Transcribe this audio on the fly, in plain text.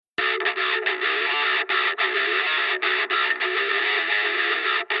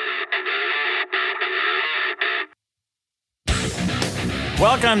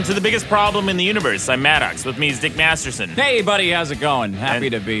Welcome to the biggest problem in the universe. I'm Maddox. With me is Dick Masterson. Hey, buddy, how's it going?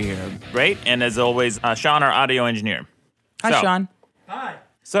 Happy to be here. Great. And as always, Sean, our audio engineer. Hi, Sean. Hi.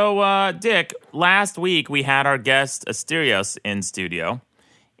 So, Dick, last week we had our guest Asterios in studio,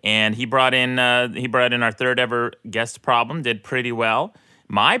 and he brought in our third ever guest problem. Did pretty well.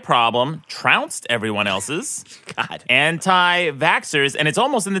 My problem trounced everyone else's. God. Anti-vaxxers, and it's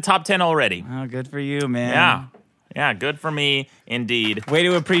almost in the top 10 already. Oh, good for you, man. Yeah, good for me, indeed. Way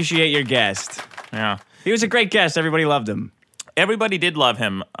to appreciate your guest. Yeah. He was a great guest. Everybody loved him. Everybody did love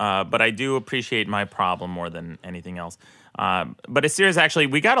him, but I do appreciate my problem more than anything else. But Asterios, actually,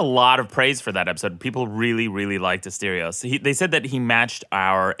 we got a lot of praise for that episode. People really, really liked Asterios. They said that he matched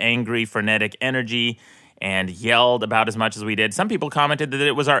our angry, frenetic energy and yelled about as much as we did. Some people commented that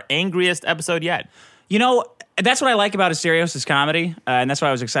it was our angriest episode yet. You know, that's what I like about Asterios' comedy, and that's why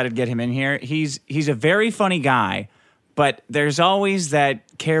I was excited to get him in here. He's a very funny guy, but there's always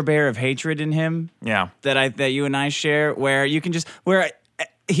that Care Bear of hatred in him. Yeah. That you and I share, where you can just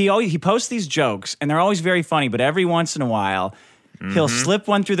he posts these jokes and they're always very funny, but every once in a while he'll slip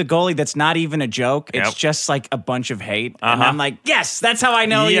one through the goalie that's not even a joke. It's just like a bunch of hate. And I'm like, yes, that's how I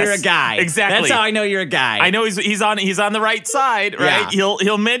know you're a guy. Exactly. That's how I know you're a guy. I know he's on the right side, right? Yeah.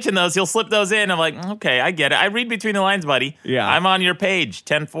 He'll mention those. He'll slip those in. I'm like, okay, I get it. I read between the lines, buddy. Yeah. I'm on your page,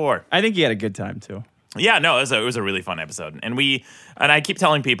 10-4. I think he had a good time too. Yeah, no, it was a really fun episode. And I keep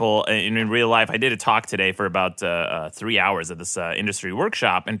telling people in real life, I did a talk today for about 3 hours at this industry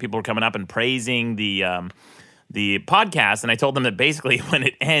workshop, and people were coming up and praising the podcast, and I told them that basically when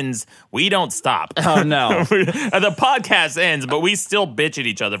it ends, we don't stop. Oh, no. The podcast ends, but we still bitch at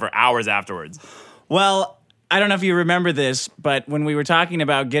each other for hours afterwards. Well, I don't know if you remember this, but when we were talking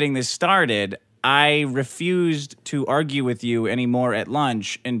about getting this started, I refused to argue with you anymore at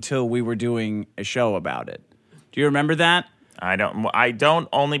lunch until we were doing a show about it. Do you remember that? I don't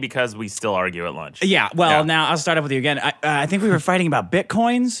only because we still argue at lunch. Yeah, well, now I'll start up with you again. I think we were fighting about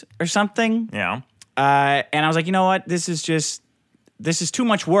Bitcoins or something. Yeah. And I was like, you know what? This is too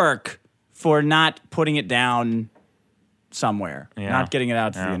much work for not putting it down somewhere. Yeah. Not getting it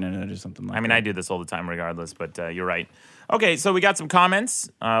out to the internet or something like that. I mean, I do this all the time regardless, but you're right. Okay, so we got some comments.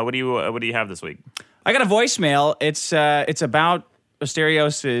 What do you have this week? I got a voicemail. It's about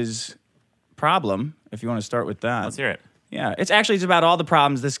Asterios' problem, if you want to start with that. Let's hear it. Yeah, it's about all the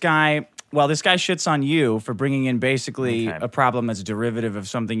problems. This guy shits on you for bringing in basically a problem that's derivative of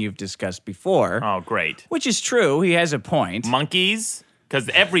something you've discussed before. Oh, great. Which is true. He has a point. Monkeys? Because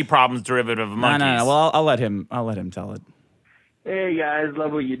every problem's derivative of monkeys. No. Well, I'll let him tell it. Hey, guys.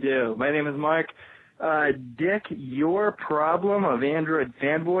 Love what you do. My name is Mark. Dick, your problem of Android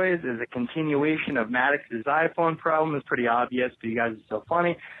fanboys is a continuation of Maddox's iPhone problem. It's pretty obvious, but you guys are so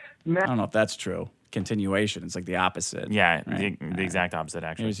funny. I don't know if that's true. Continuation. It's like the opposite. Yeah, right? the exact opposite,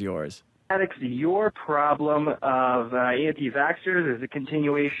 actually. Here's yours. Maddox, your problem of anti-vaxxers is a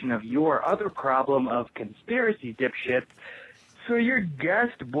continuation of your other problem of conspiracy dipshits. So your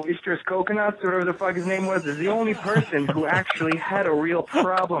guest, Boisterous Coconuts, or whatever the fuck his name was, is the only person who actually had a real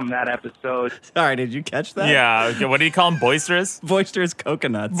problem that episode. Sorry, did you catch that? Yeah. What do you call him? Boisterous? Boisterous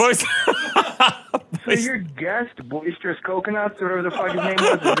Coconuts. So your guest, Boisterous Coconuts, or whatever the fuck his name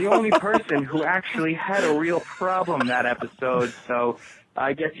was, is the only person who actually had a real problem that episode. So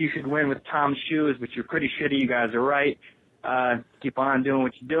I guess you should win with Tom's shoes, but you're pretty shitty. You guys are right. Keep on doing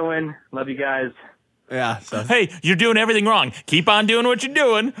what you're doing. Love you guys. Yeah. So. Hey, you're doing everything wrong. Keep on doing what you're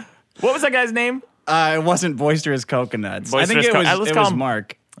doing. What was that guy's name? It wasn't Boisterous Coconuts. I think it was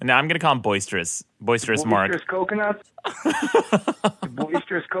Mark. No, I'm going to call him Boisterous. Boisterous Mark. Boisterous Coconuts.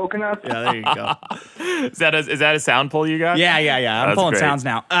 Boisterous Coconuts. Yeah, there you go. Is that a sound pull you got? Yeah. I'm pulling great. sounds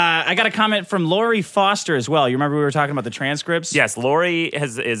now. I got a comment from Lori Foster as well. You remember we were talking about the transcripts? Yes, Lori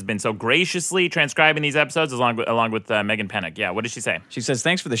has been so graciously transcribing these episodes along with Megan Pennick. Yeah, what did she say? She says,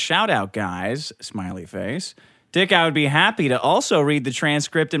 thanks for the shout out, guys. Smiley face. Dick, I would be happy to also read the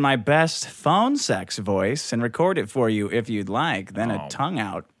transcript in my best phone sex voice and record it for you if you'd like. Then a tongue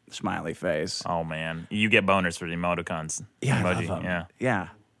out smiley face. Oh, man. You get boners for the emoticons. Yeah, emoji. I love them.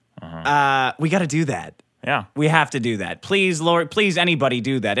 Yeah. We got to do that. Yeah. We have to do that. Please, Lord, please, anybody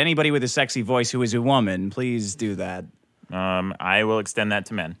do that. Anybody with a sexy voice who is a woman, please do that. I will extend that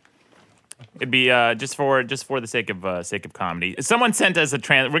to men. It'd be just for the sake of comedy. Someone sent us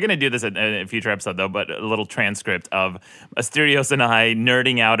we're going to do this in a future episode though, but a little transcript of Asterios and I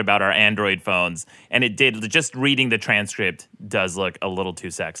nerding out about our Android phones, and just reading the transcript does look a little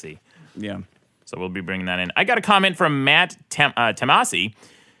too sexy. Yeah. So we'll be bringing that in. I got a comment from Matt Tamasi.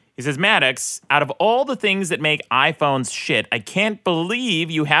 He says, Maddox, out of all the things that make iPhones shit, I can't believe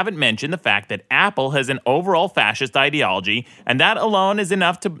you haven't mentioned the fact that Apple has an overall fascist ideology, and that alone is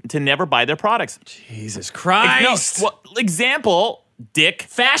enough to never buy their products. Jesus Christ. Example, Dick.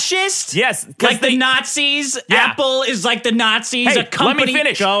 Fascist? Yes. Like the Nazis? Yeah. Apple is like the Nazis? Hey, a company? let me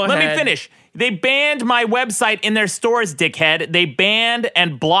finish. Go ahead. Let me finish. They banned my website in their stores, dickhead. They banned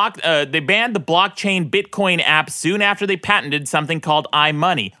and blocked. They banned the blockchain Bitcoin app soon after they patented something called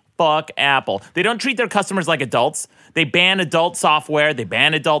iMoney. Fuck Apple. They don't treat their customers like adults. They ban adult software. They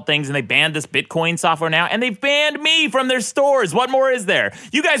ban adult things, and they ban this Bitcoin software now. And they've banned me from their stores. What more is there?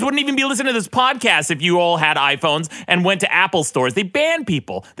 You guys wouldn't even be listening to this podcast if you all had iPhones and went to Apple stores. They ban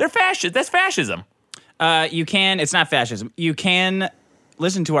people. They're fascist. That's fascism. You can. It's not fascism. You can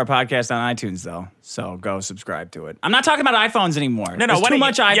listen to our podcast on iTunes, though, so go subscribe to it. I'm not talking about iPhones anymore. No, too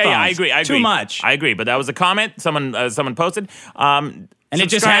much iPhones. Yeah, I agree. Too much. I agree, but that was a comment someone posted. And it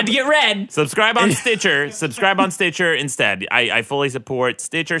just had to get read. Subscribe on Stitcher. Subscribe on Stitcher instead. I fully support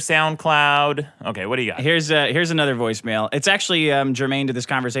Stitcher, SoundCloud. Okay, what do you got? Here's another voicemail. It's actually germane to this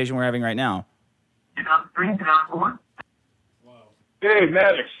conversation we're having right now. Hey,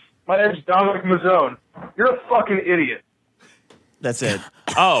 Maddox. My name's Dominic Mazzone. You're a fucking idiot. That's it.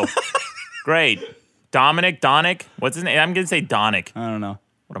 Oh, great. Donick? What's his name? I'm going to say Donick. I don't know.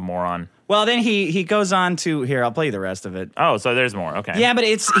 What a moron. Well, then he goes on to here. I'll play you the rest of it. Oh, so there's more. Okay. Yeah, but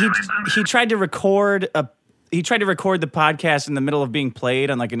he tried to record the podcast in the middle of being played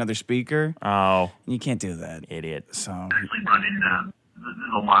on like another speaker. Oh, you can't do that, idiot. So right?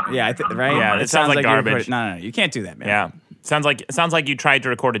 Yeah, it sounds like garbage. No, you can't do that, man. Yeah, sounds like you tried to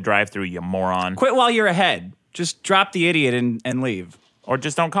record a drive-through, you moron. Quit while you're ahead. Just drop the idiot and leave, or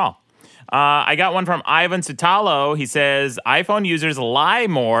just don't call. I got one from Ivan Sutalo. He says, iPhone users lie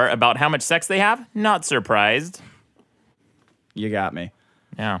more about how much sex they have. Not surprised. You got me.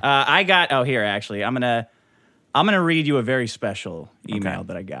 Yeah. Here, actually. I'm gonna read you a very special email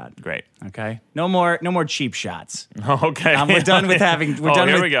that I got. Great. Okay? No more cheap shots. Okay. We're done with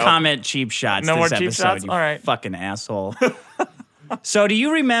we go. comment cheap shots No this more cheap episode, shots? you All right. fucking asshole. So do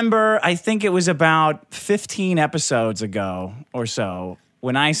you remember, I think it was about 15 episodes ago or so,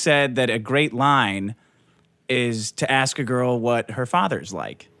 when I said that a great line is to ask a girl what her father's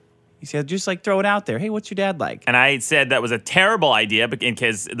like? He said, just like throw it out there. Hey, what's your dad like? And I said that was a terrible idea in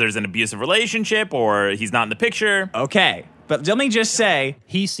case there's an abusive relationship or he's not in the picture. Okay, but let me just say.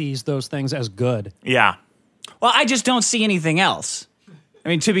 He sees those things as good. Yeah. Well, I just don't see anything else. I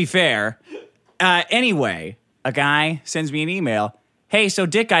mean, to be fair. Anyway, a guy sends me an email. Hey, so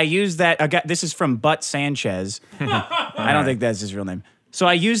Dick, I used that. This is from Butt Sanchez. I don't think that's his real name. So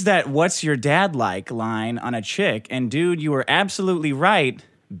I used that "What's your dad like?" line on a chick, and dude, you were absolutely right.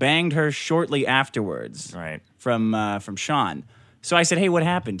 Banged her shortly afterwards. Right. From Sean. So I said, hey, what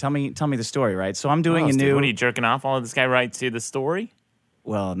happened? Tell me the story. Right. So I'm doing What are you jerking off? All of this guy writes you the story?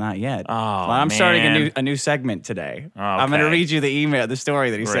 Well, not yet. Oh, well, I'm starting a new segment today. Okay. I'm going to read you the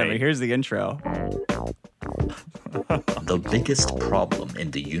story that he sent me. Great. Here's the intro. The Biggest Problem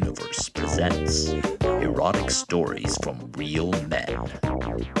in the Universe presents erotic stories from real men.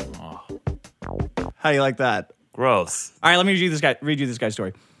 How do you like that? Gross. All right, let me read you this guy's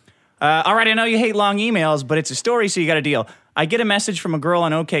story. All right, I know you hate long emails, but it's a story, so you got a deal. I get a message from a girl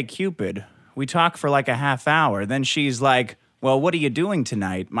on OkCupid. We talk for like a half hour. Then she's like, well, what are you doing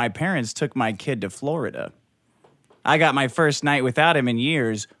tonight? My parents took my kid to Florida. I got my first night without him in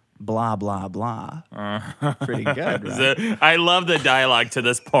years. Blah, blah, blah. Pretty good, right? I love the dialogue to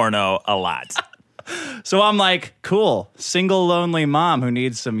this porno a lot. So I'm like, cool. Single, lonely mom who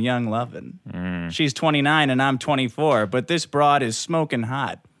needs some young lovin'. She's 29 and I'm 24, but this broad is smoking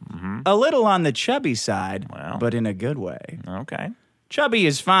hot. A little on the chubby side, but in a good way. Okay. Chubby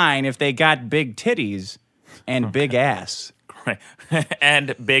is fine if they got big titties and big ass.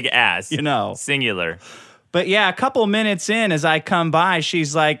 And big ass. You know. Singular. But yeah, a couple minutes in as I come by,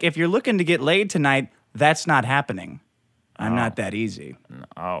 she's like, if you're looking to get laid tonight, that's not happening. I'm not that easy.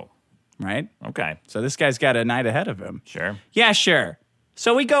 Oh. Right? Okay. So this guy's got a night ahead of him. Sure. Yeah, sure.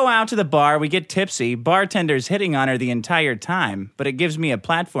 So we go out to the bar, we get tipsy, bartender's hitting on her the entire time, but it gives me a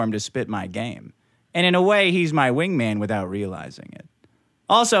platform to spit my game. And in a way, he's my wingman without realizing it.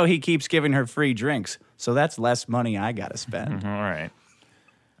 Also, he keeps giving her free drinks, so that's less money I gotta spend. All right.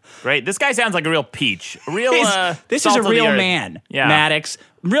 Great. This guy sounds like a real peach. This is a real man, Maddox.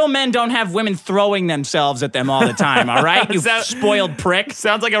 Real men don't have women throwing themselves at them all the time, all right? You spoiled prick.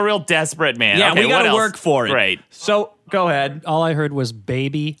 Sounds like a real desperate man. Yeah, okay, we gotta work for it. Great. So, go ahead. All I heard was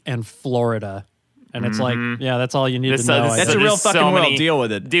baby and Florida. And it's like, yeah, that's all you need to know. That's a real fucking world. Deal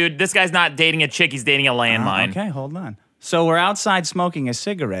with it. Dude, this guy's not dating a chick. He's dating a landmine. Okay, hold on. So we're outside smoking a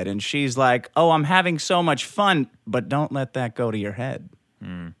cigarette, and she's like, "Oh, I'm having so much fun, but don't let that go to your head."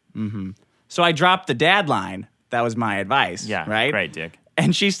 So I dropped the dad line. That was my advice. Yeah, right? great, Dick.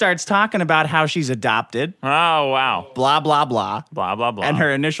 And she starts talking about how she's adopted, Oh, wow. blah, blah, blah. Blah, blah, blah. And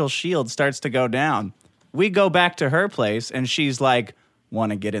her initial shield starts to go down. We go back to her place, and she's like,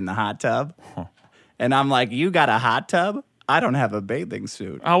 "Want to get in the hot tub?" And I'm like, "You got a hot tub? I don't have a bathing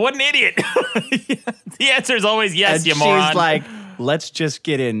suit." Oh, what an idiot. The answer is always yes, And you moron. she's like, "Let's just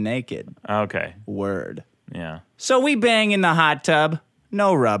get in naked." Okay. Word. Yeah. So we bang in the hot tub.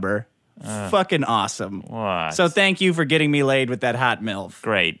 No rubber. Fucking awesome. What? So thank you for getting me laid with that hot MILF.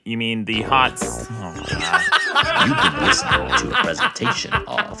 Great. You mean the hot... Oh, God. You've been listening to a presentation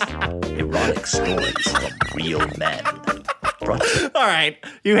of Erotic Stories from Real Men. Brought to you All right.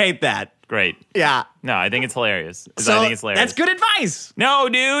 You hate that. Great. Yeah. No, I think it's hilarious. So I think it's hilarious. that's good advice. No,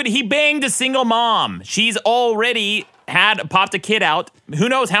 dude, he banged a single mom. She's already popped a kid out. Who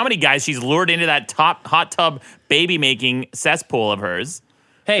knows how many guys she's lured into that hot tub baby-making cesspool of hers.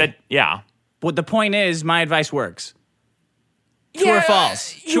 Hey, Yeah. but the point is, my advice works. True or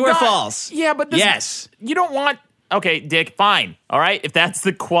false? True or false? Yeah, but Yes. you don't want. Okay, Dick, fine. All right, if that's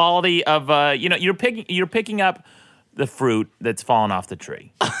the quality of, you're picking up the fruit that's fallen off the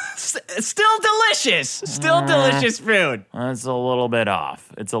tree. Still delicious. Still delicious fruit. It's a little bit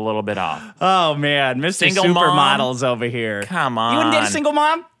off. It's a little bit off. Oh, man. Mr. Single mom? Supermodels over here. Come on. You wouldn't date a single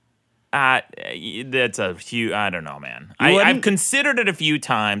mom? That's a huge. I don't know, man. You wouldn't? I've considered it a few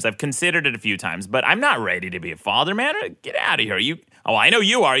times. But I'm not ready to be a father, man. Get out of here. I know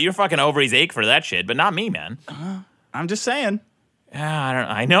you are. Your fucking ovaries ache for that shit, but not me, man. I'm just saying.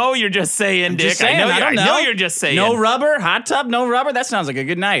 I know you're just saying, Dick. Just saying, I know you're just saying. No rubber, hot tub, no rubber. That sounds like a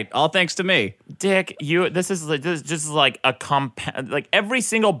good night. All thanks to me. Dick, this is just like a like every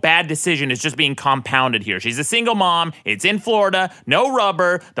single bad decision is just being compounded here. She's a single mom. It's in Florida. No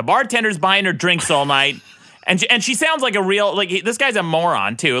rubber. The bartender's buying her drinks all night. And she sounds like a real, like, this guy's a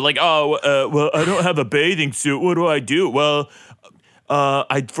moron, too. Like, well, I don't have a bathing suit. What do I do? Well,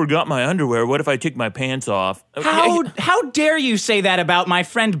 I forgot my underwear. What if I took my pants off? How dare you say that about my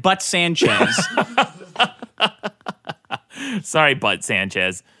friend Butt Sanchez? Sorry, Butt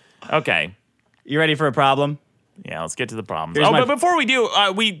Sanchez. Okay. You ready for a problem? Yeah, let's get to the problems. Here's But before we do,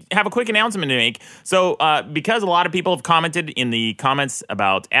 we have a quick announcement to make. So, because a lot of people have commented in the comments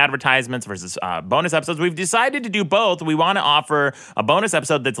about advertisements versus bonus episodes, we've decided to do both. We want to offer a bonus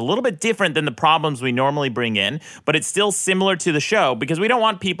episode that's a little bit different than the problems we normally bring in, but it's still similar to the show because we don't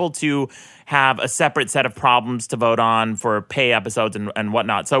want people to have a separate set of problems to vote on for pay episodes and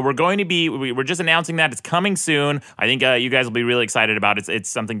whatnot. So we're just announcing that it's coming soon. I think you guys will be really excited about it. It's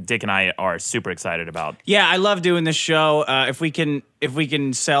something Dick and I are super excited about. Yeah, I love doing this show. If we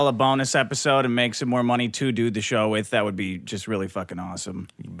can sell a bonus episode and make some more money to do the show with, that would be just really fucking awesome.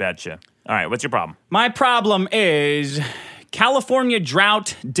 You betcha. All right, what's your problem? My problem is California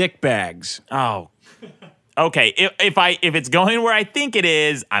drought dick bags. Oh, okay. If it's going where I think it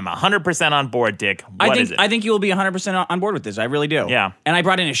is, I'm 100% on board, Dick. What is it? I think you will be 100% on board with this. I really do. Yeah. And I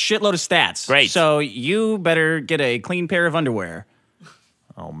brought in a shitload of stats. Great. So you better get a clean pair of underwear.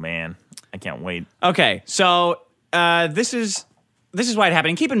 Oh man, I can't wait. Okay, so this is why it happened.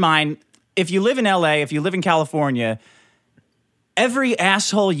 And keep in mind, if you live in LA, if you live in California, every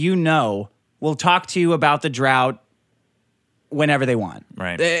asshole you know will talk to you about the drought whenever they want.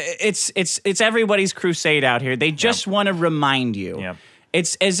 Right. It's everybody's crusade out here. They just want to remind you. Yep.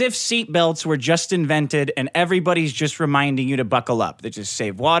 It's as if seatbelts were just invented and everybody's just reminding you to buckle up. They just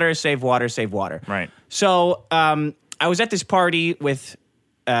save water, save water, save water. Right. So I was at this party with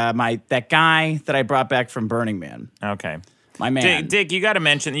that guy that I brought back from Burning Man. Okay. My man. Dick, you got to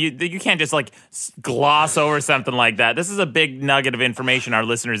mention, you can't just like gloss over something like that. This is a big nugget of information our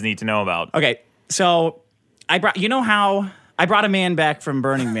listeners need to know about. Okay, so I brought a man back from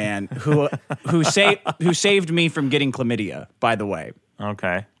Burning Man who saved me from getting chlamydia, by the way.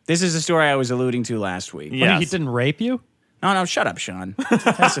 Okay. This is the story I was alluding to last week. Yeah. He didn't rape you? No, shut up, Sean.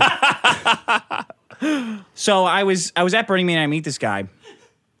 So I was at Burning Man and I meet this guy.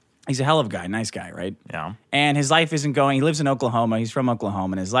 He's a hell of a guy, nice guy, right? Yeah. And his life isn't going, he lives in Oklahoma, he's from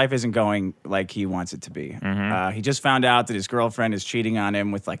Oklahoma, and his life isn't going like he wants it to be. Mm-hmm. He just found out that his girlfriend is cheating on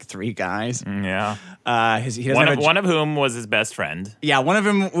him with like 3 guys. Yeah. He doesn't One of whom was his best friend. Yeah, one of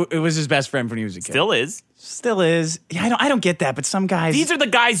them it was his best friend when he was a kid. Still is. Yeah, I don't get that, but some guys. These are the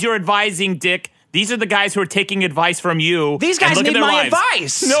guys you're advising, Dick. These are the guys who are taking advice from you. These guys and look at need their my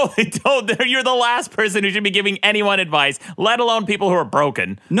lives. advice. No, they don't. You're the last person who should be giving anyone advice, let alone people who are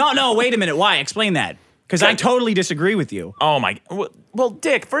broken. No, wait a minute. Why? Explain that. Because I totally disagree with you. Oh my! Well,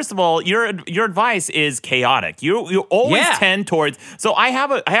 Dick. First of all, your advice is chaotic. You always tend towards. So I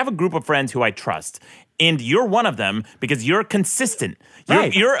have a group of friends who I trust, and you're one of them because you're consistent.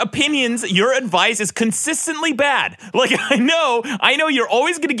 Your opinions, your advice is consistently bad. Like I know you're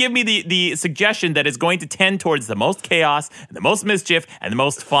always going to give me the suggestion that is going to tend towards the most chaos, and the most mischief, and the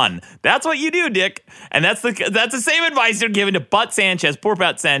most fun. That's what you do, Dick. And that's the same advice you're giving to Butt Sanchez, poor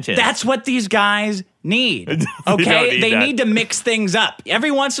Butt Sanchez. That's what these guys need. Okay, they need to mix things up.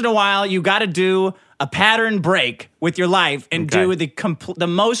 Every once in a while, you got to do a pattern break with your life and do the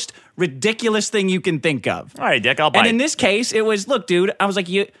most ridiculous thing you can think of. All right, Dick, I'll bite. And in this case, it was, look, dude, I was like,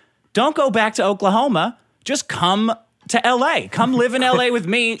 you don't go back to Oklahoma. Just come to L.A. Come live in L.A. with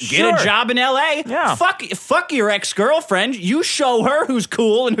me. Get a job in L.A. Yeah. Fuck your ex-girlfriend. You show her who's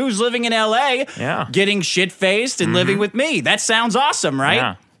cool and who's living in L.A. Yeah. Getting shit-faced and living with me. That sounds awesome, right?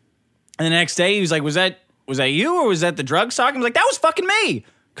 Yeah. And the next day, he was like, was that you or was that the drugs talking? I was like, that was fucking me.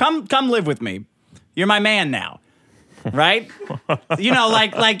 Come live with me. You're my man now. Right? You know,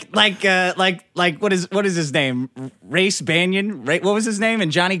 like what is his name? Race Banyan? What was his name?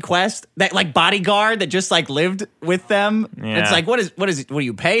 And Johnny Quest? That like bodyguard that just like lived with them. Yeah. It's like, what do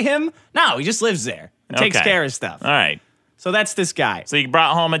you pay him? No, he just lives there. Takes care of stuff. All right. So that's this guy. So you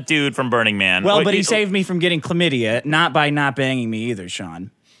brought home a dude from Burning Man. Well, but he saved me from getting chlamydia, not by not banging me either,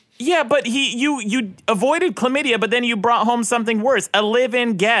 Sean. Yeah, but you avoided chlamydia, but then you brought home something worse, a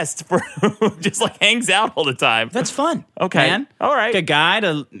live-in guest for who just like hangs out all the time. That's fun. Okay. Man. All right. A guy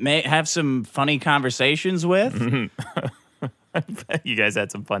to have some funny conversations with. You guys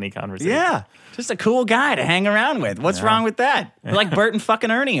had some funny conversations. Yeah. Just a cool guy to hang around with. What's wrong with that? You're like Bert and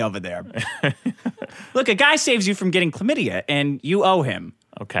fucking Ernie over there. Look, a guy saves you from getting chlamydia, and you owe him.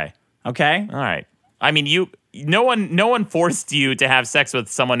 Okay. Okay? All right. I mean, no one forced you to have sex with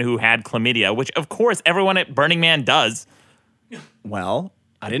someone who had chlamydia, which of course everyone at Burning Man does. Well,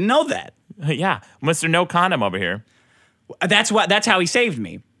 I didn't know that. Yeah, Mr. No Condom over here. That's how he saved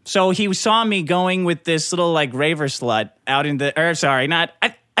me. So he saw me going with this little like raver slut out in the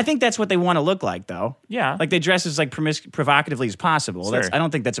I think that's what they want to look like though. Yeah. Like they dress as like provocatively as possible. Sure. I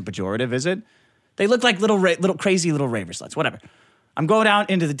don't think that's a pejorative, is it? They look like little crazy little raver sluts, whatever. I'm going out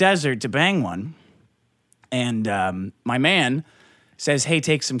into the desert to bang one. And my man says, "Hey,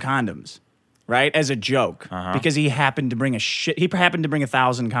 take some condoms," right? As a joke, because he happened to bring 1,000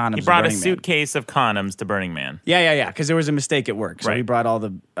 condoms. He brought to a Burning suitcase of condoms to Burning Man. Yeah. Because there was a mistake at work, so Right. he brought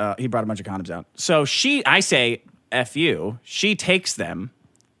he brought a bunch of condoms out. So I say, "F you." She takes them,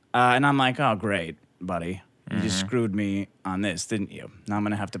 and I'm like, "Oh, great, buddy, you just screwed me on this, didn't you? Now I'm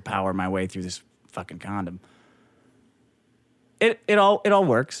gonna have to power my way through this fucking condom." It all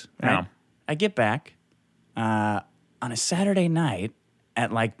works. Right? Yeah. I get back. On a Saturday night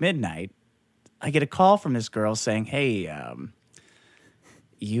at like midnight, I get a call from this girl saying, "Hey,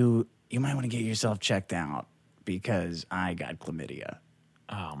 you might want to get yourself checked out because I got chlamydia."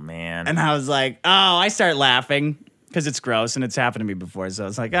 Oh man! And I was like, "Oh!" I start laughing because it's gross and it's happened to me before. So I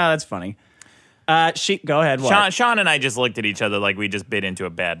was like, "Oh, that's funny." Go ahead. What? Sean and I just looked at each other like we just bit into a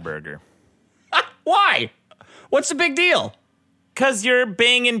bad burger. Why? What's the big deal? Because you're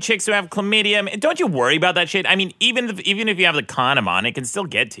banging chicks who have chlamydia. I mean, don't you worry about that shit? I mean, even if you have the condom on, it can still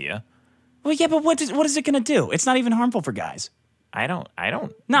get to you. Well, yeah, but what is it going to do? It's not even harmful for guys. I don't No,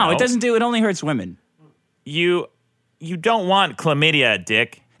 know. it doesn't do. It only hurts women. You don't want chlamydia,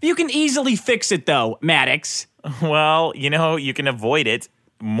 Dick. You can easily fix it, though, Maddox. Well, you can avoid it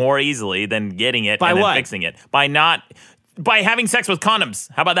more easily than getting it By and then what? fixing it. By having sex with condoms.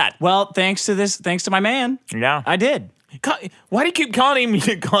 How about that? Well, thanks to my man. Yeah. I did. Why do you keep calling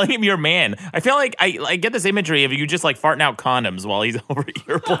him your man? I feel like I get this imagery of you just like farting out condoms while he's over at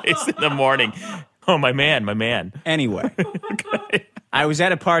your place in the morning. Oh, my man. Anyway, Okay. I was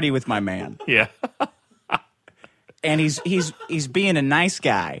at a party with my man, Yeah. and he's being a nice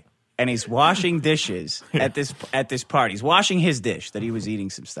guy, and he's washing dishes at this party. He's washing his dish that he was eating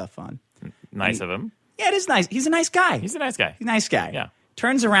some stuff on. Nice of him. Yeah, it is nice. He's a nice guy. He's a nice guy. He's a nice guy. Yeah.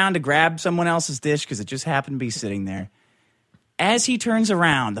 Turns around to grab someone else's dish because it just happened to be sitting there. As he turns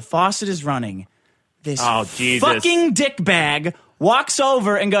around, the faucet is running. This Jesus. fucking dickbag walks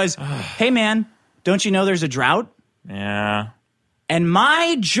over and goes, "Hey, man, don't you know there's a drought?" Yeah. And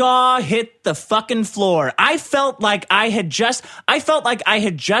my jaw hit the fucking floor. I felt like I had just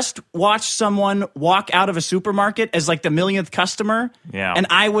watched someone walk out of a supermarket as like the millionth customer. Yeah. And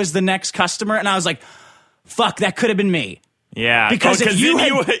I was the next customer. And I was like, fuck, that could have been me. Yeah. Because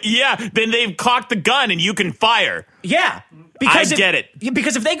if then they've cocked the gun and you can fire. Yeah. Because I get it.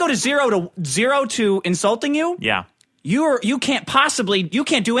 Because if they go to zero to insulting you, Yeah. you can't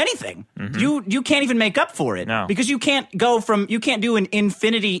do anything. You can't even make up for it. No. Because you can't do an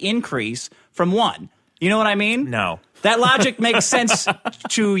infinity increase from 1. You know what I mean? No. That logic makes sense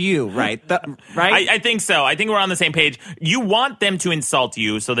to you, right? Right? I think so. I think we're on the same page. You want them to insult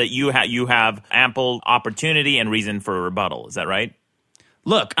you so that you have ample opportunity and reason for a rebuttal. Is that right?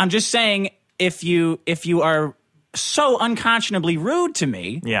 Look, I'm just saying, if you are so unconscionably rude to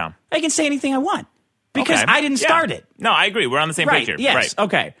me, I can say anything I want because I didn't start it. No, I agree. We're on the same page here. Yes. Right.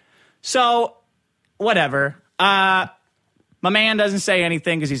 Okay. So, whatever. My man doesn't say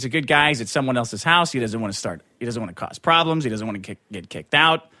anything because he's a good guy. He's at someone else's house. He doesn't want to cause problems. He doesn't want to get kicked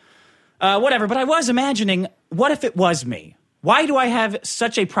out. Whatever. But I was imagining, what if it was me? Why do I have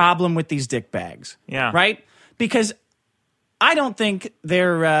such a problem with these dick bags? Yeah. Right? Because I don't think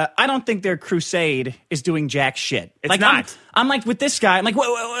their crusade is doing jack shit. It's not. I'm like with this guy. I'm like,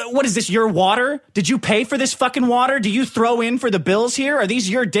 what is this? Your water? Did you pay for this fucking water? Do you throw in for the bills here? Are these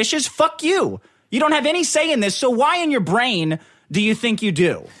your dishes? Fuck you. You don't have any say in this. So why in your brain do you think you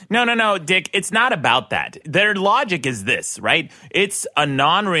do? No, Dick. It's not about that. Their logic is this, right? It's a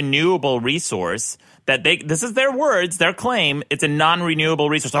non-renewable resource that this is their words, their claim. It's a non-renewable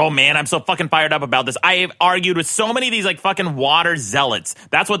resource. Oh man, I'm so fucking fired up about this. I have argued with so many of these like fucking water zealots.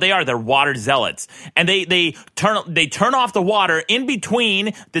 That's what they are. They're water zealots. And they turn off the in in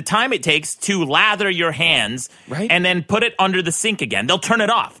between the time it takes to lather your hands, right, and then put it under the sink again. They'll turn it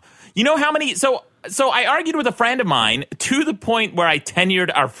off. You know how many so I argued with a friend of mine to the point where I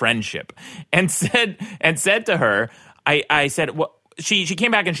tenured our friendship and said to her, I said, well, She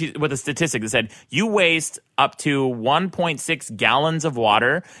came back with a statistic that said you waste up to 1.6 gallons of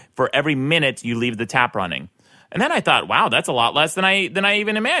water for every minute you leave the tap running. And then I thought, wow, that's a lot less than I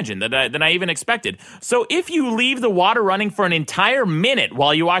even imagined, than I even expected. So if you leave the water running for an entire minute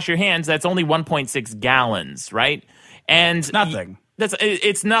while you wash your hands, that's only 1.6 gallons, right? And nothing.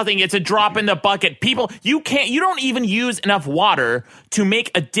 It's nothing. It's a drop in the bucket. People, you don't even use enough water to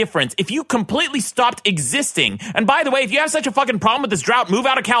make a difference if you completely stopped existing. And by the way, if you have such a fucking problem with this drought, move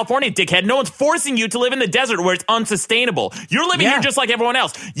out of California, dickhead. No one's forcing you to live in the desert where it's unsustainable. You're living here just like everyone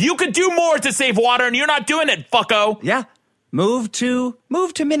else. You could do more to save water and you're not doing it, fucko. Yeah. Move to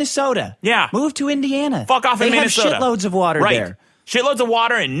Minnesota. Yeah. Move to Indiana. Fuck off in Minnesota. They have shitloads of water there. Shitloads of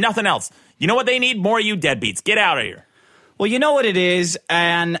water and nothing else. You know what they need? More of you deadbeats. Get out of here. Well, you know what it is,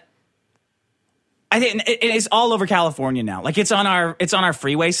 and I think it is all over California now. Like it's on our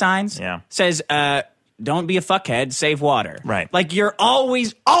freeway signs. Yeah, says don't be a fuckhead, save water. Right. Like you're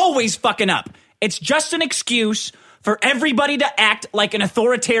always fucking up. It's just an excuse for everybody to act like an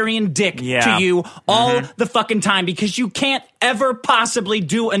authoritarian dick to you all the fucking time because you can't ever possibly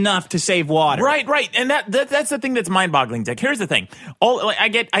do enough to save water. Right. And that's the thing that's mind-boggling, Dick. Here's the thing. I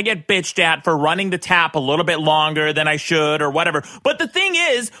get bitched at for running the tap a little bit longer than I should or whatever. But the thing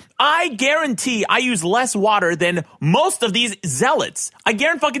is, I guarantee I use less water than most of these zealots. I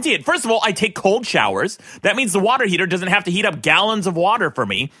guarantee it. First of all, I take cold showers. That means the water heater doesn't have to heat up gallons of water for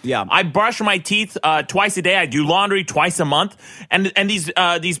me. Yeah. I brush my teeth twice a day. I do laundry twice a month. And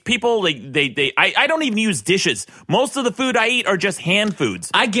these people, I don't even use dishes. Most of the food I eat are just hand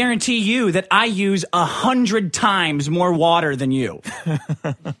foods. I guarantee you that I use 100 times more water than you.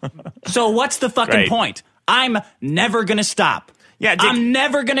 So what's the fucking point? I'm never going to stop. Yeah, Dick, I'm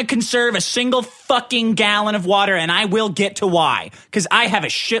never going to conserve a single fucking gallon of water, and I will get to why. Because I have a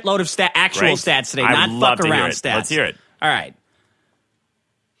shitload of actual stats today, not fuck around stats. Let's hear it. All right.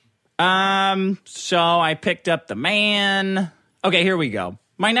 So I picked up the man. Okay, here we go.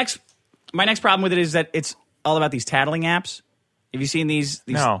 My next problem with it is that it's all about these tattling apps. Have you seen these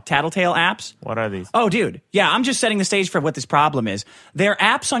tattletale apps? What are these? Oh, dude. Yeah, I'm just setting the stage for what this problem is. They're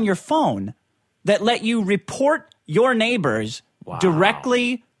apps on your phone that let you report your neighbors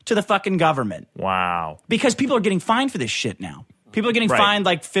directly to the fucking government. Wow. Because people are getting fined for this shit now. People are getting fined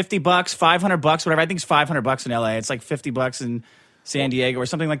like $50, $500, whatever. I think it's $500 in LA. It's like $50 in San Diego or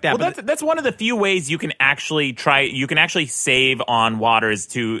something like that. Well, that's one of the few ways you can actually save on water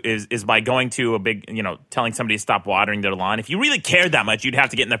is by going to a big, telling somebody to stop watering their lawn. If you really cared that much, you'd have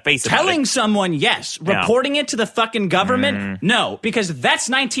to get in their face about it. Telling someone, yes. Reporting it to the fucking government, no, because that's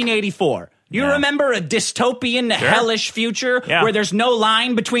 1984. You remember a dystopian, hellish future where there's no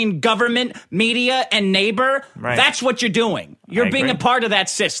line between government, media, and neighbor? Right. That's what you're doing. You're being a part of that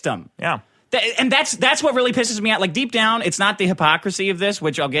system. Yeah. And that's what really pisses me out. Like deep down, it's not the hypocrisy of this,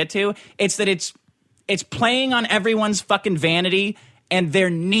 which I'll get to. It's that it's playing on everyone's fucking vanity and their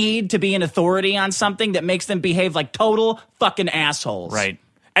need to be an authority on something that makes them behave like total fucking assholes. Right.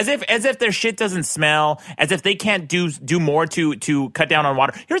 As if their shit doesn't smell, as if they can't do more to cut down on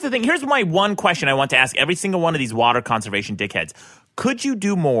water. Here's the thing. Here's my one question I want to ask every single one of these water conservation dickheads. Could you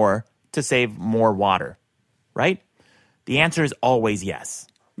do more to save more water? Right? The answer is always yes.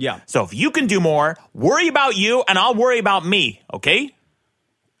 Yeah. So if you can do more, worry about you and I'll worry about me, okay?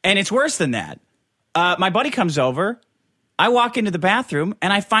 And it's worse than that. My buddy comes over. I walk into the bathroom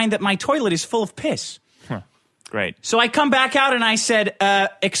and I find that my toilet is full of piss. Great. So I come back out and I said,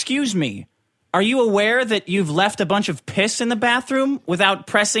 excuse me, are you aware that you've left a bunch of piss in the bathroom without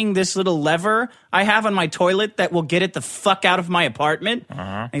pressing this little lever I have on my toilet that will get it the fuck out of my apartment?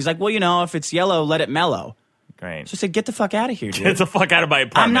 And he's like, well, if it's yellow, let it mellow. Great. So I said, get the fuck out of here, dude. Get the fuck out of my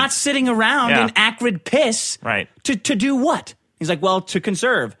apartment. I'm not sitting around in acrid piss. Right. To do what? He's like, well, to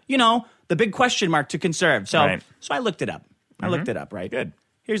conserve. The big question mark, to conserve. So I looked it up. I looked it up, right? Good.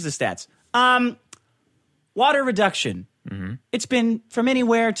 Here's the stats. Water reduction. It's been from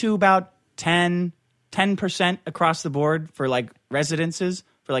anywhere to about 10% across the board for like residences,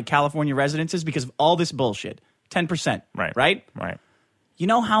 for like California residences because of all this bullshit. 10%. Right? Right. You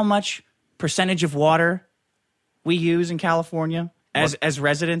know how much percentage of water we use in California as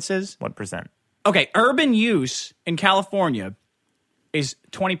residences? What percent? Okay, urban use in California is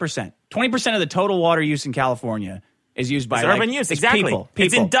 20%. 20% of the total water use in California is used by urban use. Exactly. People.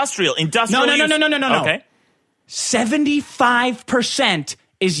 It's industrial. Industrial use. No. Okay. 75%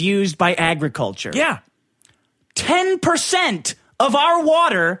 is used by agriculture. Yeah. 10% of our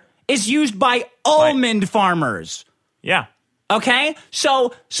water is used by almond farmers. Yeah. Okay?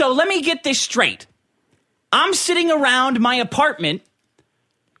 So let me get this straight. I'm sitting around my apartment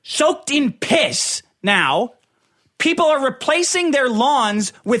soaked in piss now. People are replacing their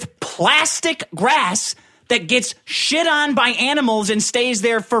lawns with plastic grass that gets shit on by animals and stays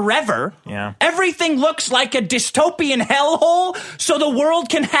there forever. Yeah. Everything looks like a dystopian hellhole so the world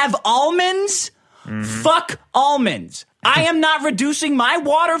can have almonds. Fuck almonds. I am not reducing my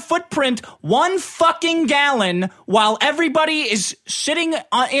water footprint 1 fucking gallon while everybody is sitting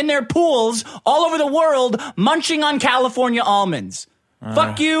in their pools all over the world munching on California almonds.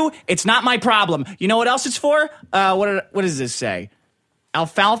 Fuck you. It's not my problem. You know what else it's for? What does this say?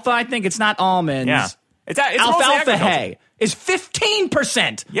 Alfalfa, I think. It's not almonds. Yeah. It's alfalfa hay is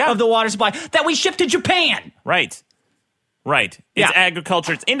 15% of the water supply that we ship to Japan. Right. It's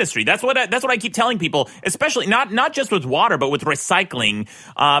agriculture, it's industry. That's what I keep telling people, especially not just with water, but with recycling.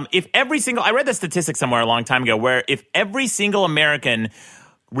 I read the statistic somewhere a long time ago where if every single American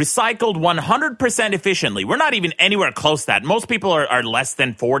recycled 100% efficiently, we're not even anywhere close to that. Most people are less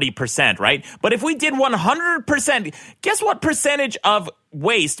than 40%, right? But if we did 100%, guess what percentage of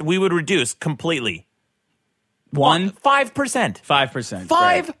waste we would reduce completely? 5%. 5%.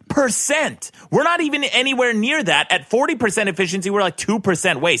 5%. We're not even anywhere near that. At 40% efficiency, we're like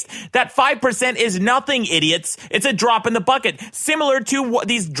 2% waste. That 5% is nothing, idiots. It's a drop in the bucket. Similar to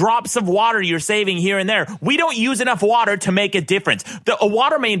these drops of water you're saving here and there. We don't use enough water to make a difference. A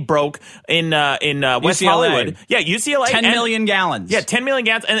water main broke in West UCLA. Hollywood. Yeah, UCLA. 10 million gallons. Yeah, 10 million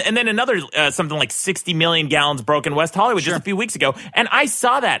gallons. And then another something like 60 million gallons broke in West Hollywood just a few weeks ago. And I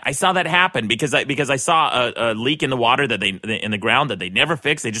saw that. I saw that happen because I saw a leak in the water in the ground that they never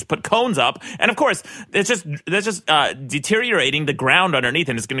fixed. They just put cones up, and of course, that's just deteriorating the ground underneath,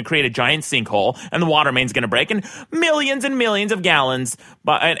 and it's going to create a giant sinkhole, and the water main's going to break, and millions of gallons.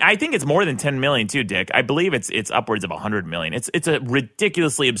 But I think it's more than 10 million too, Dick. I believe it's upwards of 100 million. It's a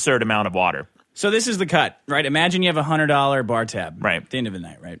ridiculously absurd amount of water. So this is the cut, right? Imagine you have $100 bar tab, right? At the end of the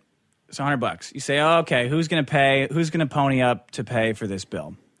night, right? It's $100. You say, oh, okay, who's going to pay? Who's going to pony up to pay for this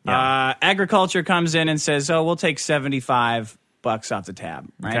bill? Yeah. Agriculture comes in and says, oh, we'll take $75 off the tab,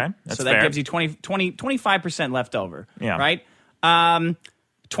 right? Okay, that's so that fair. gives you 25% left over, yeah. Right?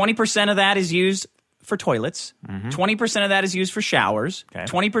 20% of that is used for toilets. 20% of that is used for showers. Okay.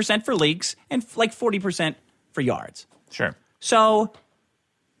 20% for leaks, and like 40% for yards. Sure. So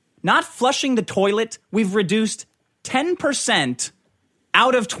not flushing the toilet, we've reduced 10%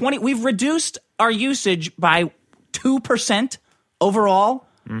 out of 20. We've reduced our usage by 2% overall.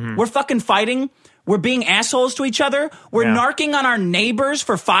 We're fucking fighting. We're being assholes to each other. We're narking on our neighbors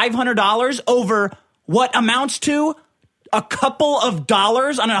for $500 over what amounts to a couple of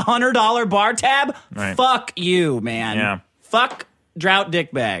dollars on a $100 bar tab. Right. Fuck you, man. Yeah. Fuck drought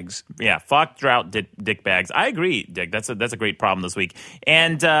dick bags. Yeah, fuck drought dick bags. I agree, Dick. That's a great problem this week.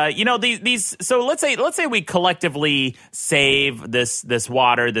 And these. So let's say we collectively save this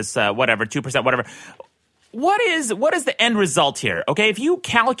water, this whatever 2%, whatever. what is the end result here? Okay, if you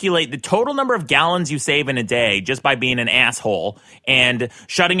calculate the total number of gallons you save in a day just by being an asshole and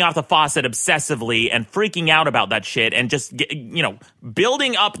shutting off the faucet obsessively and freaking out about that shit and just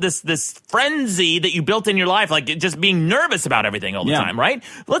building up this frenzy that you built in your life, like just being nervous about everything all the time, right?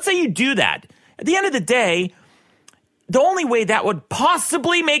 Let's say you do that. At the end of the day, the only way that would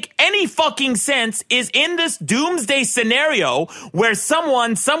possibly make any fucking sense is in this doomsday scenario where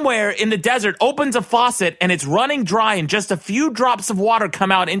someone somewhere in the desert opens a faucet and it's running dry and just a few drops of water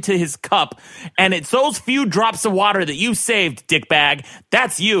come out into his cup, and it's those few drops of water that you saved, dickbag.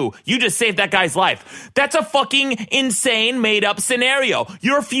 That's you. You just saved that guy's life. That's a fucking insane made-up scenario.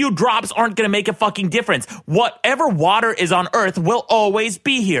 Your few drops aren't going to make a fucking difference. Whatever water is on Earth will always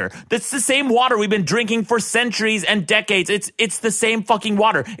be here. That's the same water we've been drinking for centuries and decades. It's the same fucking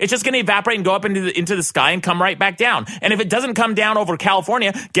water. It's just going to evaporate and go up into the sky and come right back down. And if it doesn't come down over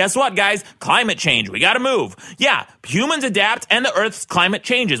California, guess what, guys? Climate change. We got to move. Yeah, humans adapt and the Earth's climate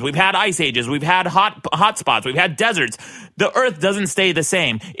changes. We've had ice ages. We've had hot spots. We've had deserts. The Earth doesn't stay the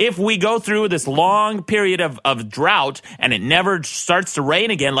same. If we go through this long period of drought and it never starts to rain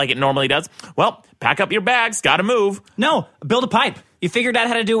again like it normally does, well, pack up your bags. Got to move. No, build a pipe. You figured out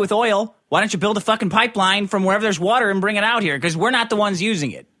how to do it with oil. Why don't you build a fucking pipeline from wherever there's water and bring it out here? Because we're not the ones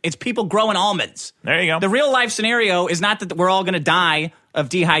using it. It's people growing almonds. There you go. The real life scenario is not that we're all going to die of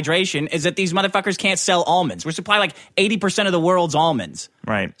dehydration, is that these motherfuckers can't sell almonds. We supply like 80% of the world's almonds.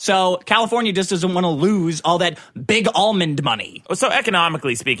 Right. So California just doesn't want to lose all that big almond money. So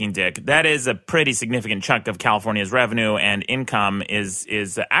economically speaking, Dick, that is a pretty significant chunk of California's revenue and income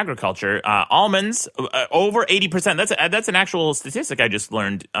is agriculture. Almonds, over 80%. That's an actual statistic I just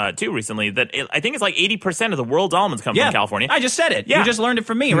learned too recently. That I think it's like 80% of the world's almonds come from California. I just said it. Yeah. You just learned it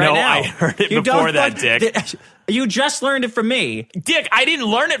from me right now. I heard it before that, Dick. You just learned it from me, Dick. I didn't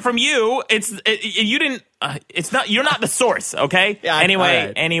learn it from you. You didn't. It's not. You're not the source. Okay. Yeah.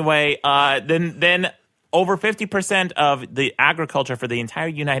 Anyway. Then over 50% of the agriculture for the entire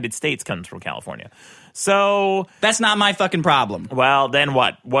United States comes from California. So that's not my fucking problem. Well, then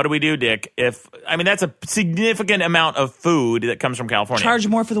what? What do we do, Dick? That's a significant amount of food that comes from California. Charge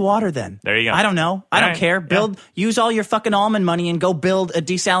more for the water then. There you go. I don't know. I don't care. Use all your fucking almond money and go build a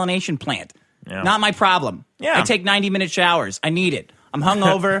desalination plant. Yeah. Not my problem. Yeah. I take 90-minute showers. I need it. I'm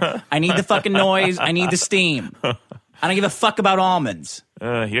hungover. I need the fucking noise. I need the steam. I don't give a fuck about almonds.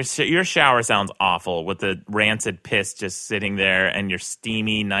 Your shower sounds awful with the rancid piss just sitting there and your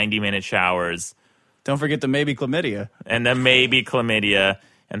steamy 90-minute showers. Don't forget the maybe chlamydia. And the maybe chlamydia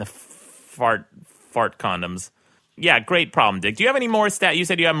and the fart condoms. Yeah, great problem, Dick. Do you have any more stats? You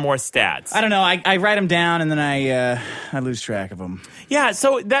said you have more stats. I don't know. I write them down and then I lose track of them. Yeah,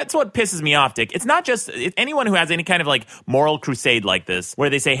 so that's what pisses me off, Dick. It's not just anyone who has any kind of like moral crusade like this where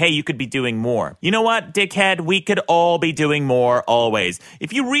they say, hey, you could be doing more. You know what, dickhead? We could all be doing more always.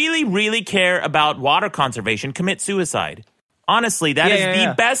 If you really, really care about water conservation, commit suicide. Honestly, that is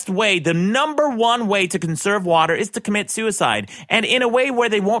the best way. The number one way to conserve water is to commit suicide. And in a way where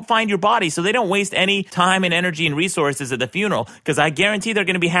they won't find your body so they don't waste any time and energy and resources at the funeral. Because I guarantee they're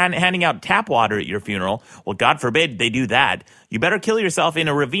going to be handing out tap water at your funeral. Well, God forbid they do that. You better kill yourself in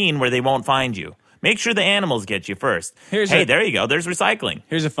a ravine where they won't find you. Make sure the animals get you first. There you go. There's recycling.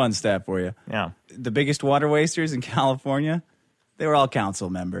 Here's a fun stat for you. Yeah. The biggest water wasters in California, they were all council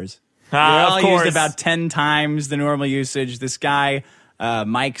members. They all used about 10 times the normal usage. This guy,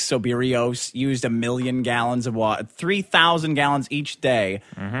 Mike Soberios, used 1 million gallons of water, 3,000 gallons each day.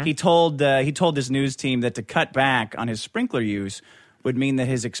 Mm-hmm. He told his news team that to cut back on his sprinkler use would mean that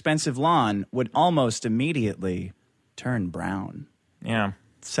his expensive lawn would almost immediately turn brown. Yeah.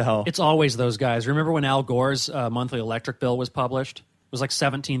 So it's always those guys. Remember when Al Gore's monthly electric bill was published? It was like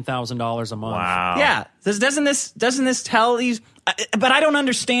 $17,000 a month. Wow. Yeah. Doesn't this tell these? But I don't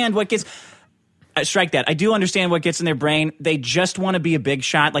understand what gets. Strike that. I do understand what gets in their brain. They just want to be a big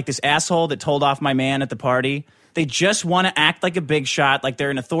shot, like this asshole that told off my man at the party. They just want to act like a big shot, like they're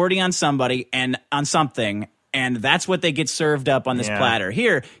an authority on somebody and on something, and that's what they get served up on this platter.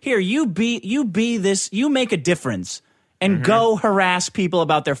 Here, you be this. You make a difference. And go harass people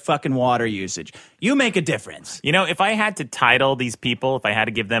about their fucking water usage. You make a difference. You know, if I had to title these people, if I had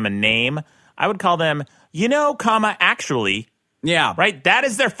to give them a name, I would call them, actually. Yeah. Right? That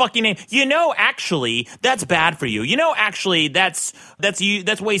is their fucking name. Actually, that's bad for you. Actually, that's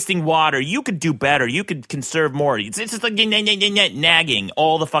wasting water. You could do better. You could conserve more. It's just like nagging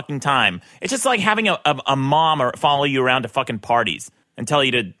all the fucking time. It's just like having a mom or follow you around to fucking parties and tell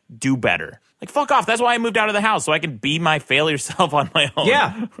you to do better. Like, fuck off. That's why I moved out of the house, so I can be my failure self on my own.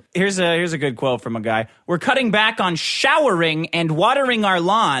 Yeah. Here's a good quote from a guy. We're cutting back on showering and watering our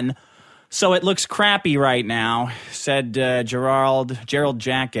lawn So it looks crappy right now, said Gerald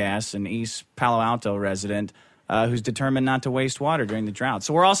Jackass, an East Palo Alto resident, who's determined not to waste water during the drought.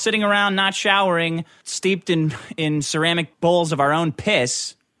 So we're all sitting around not showering, steeped in ceramic bowls of our own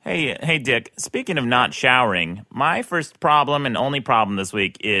piss. Hey, Dick, speaking of not showering, my first problem and only problem this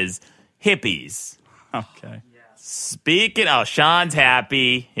week is hippies. Okay. Sean's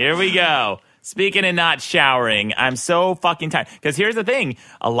happy. Here we go. Speaking of not showering, I'm so fucking tired. Because here's the thing.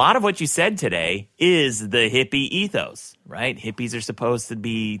 A lot of what you said today is the hippie ethos, right? Hippies are supposed to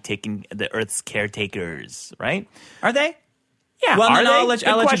be taking the Earth's caretakers, right? Are they? Yeah. Well, are then they? I'll let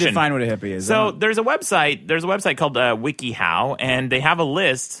you Question. define what a hippie is. So there's a website called WikiHow, and they have a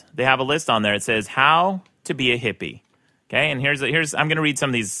list. They have a list on there. It says how to be a hippie. Okay, and here's I'm going to read some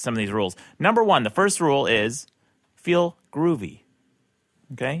of these rules. Number 1, the first rule is feel groovy.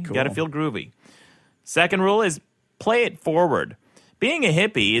 Okay, cool. You got to feel groovy. Second rule is play it forward. Being a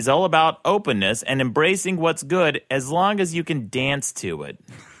hippie is all about openness and embracing what's good as long as you can dance to it.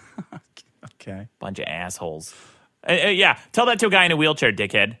 Okay. Bunch of assholes. Yeah, tell that to a guy in a wheelchair,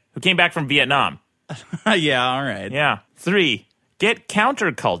 dickhead, who came back from Vietnam. Yeah, all right. Yeah. 3, get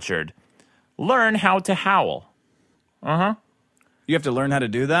countercultured. Learn how to howl. You have to learn how to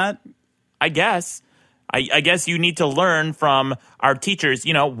do that? I guess. I guess you need to learn from our teachers,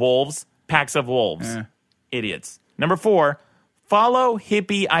 wolves, packs of wolves. Idiots. Number 4, follow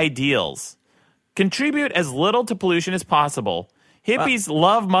hippie ideals. Contribute as little to pollution as possible. Hippies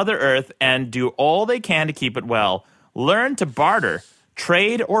love Mother Earth and do all they can to keep it well. Learn to barter.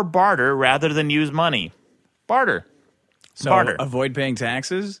 Trade or barter rather than use money. Barter. So Barter. avoid paying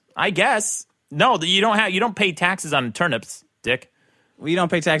taxes? I guess. No, you don't pay taxes on turnips, Dick. Well, you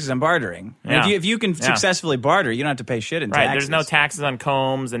don't pay taxes on bartering. Yeah. If you can successfully barter, you don't have to pay shit in Right, taxes. there's no taxes on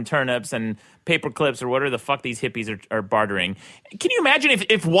combs and turnips and paper clips or whatever the fuck these hippies are bartering. Can you imagine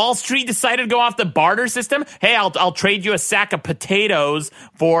if Wall Street decided to go off the barter system? Hey, I'll trade you a sack of potatoes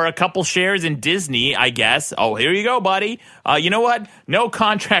for a couple shares in Disney, I guess. Oh, here you go, buddy. You know what? No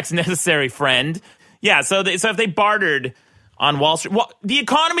contracts necessary, friend. Yeah, so if they bartered on Wall Street, the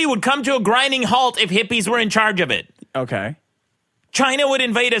economy would come to a grinding halt if hippies were in charge of it. Okay. China would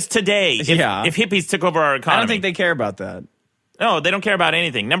invade us today if hippies took over our economy. I don't think they care about that. No, they don't care about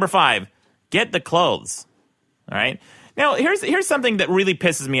anything. Number 5, get the clothes. All right. Now, here's something that really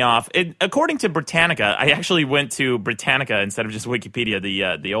pisses me off. According to Britannica, I actually went to Britannica instead of just Wikipedia,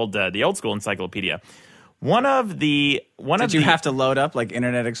 the old school encyclopedia. Did you have to load up like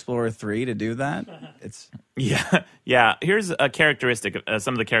Internet Explorer 3 to do that? Yeah. Here's a characteristic,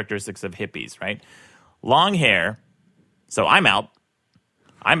 some of the characteristics of hippies. Right, long hair. So I'm out.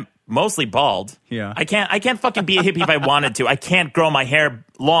 I'm mostly bald. Yeah. I can't fucking be a hippie if I wanted to. I can't grow my hair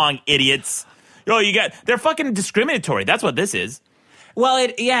long, idiots. They're fucking discriminatory. That's what this is. Well,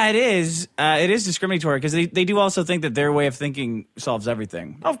 it is. It is discriminatory because they do also think that their way of thinking solves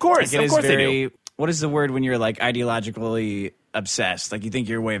everything. Of course, they do. What is the word when you're like ideologically obsessed? Like you think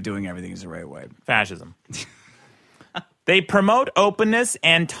your way of doing everything is the right way. Fascism. They promote openness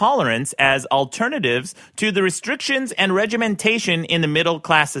and tolerance as alternatives to the restrictions and regimentation in the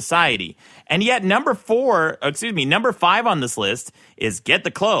middle-class society. And yet number 5 on this list is get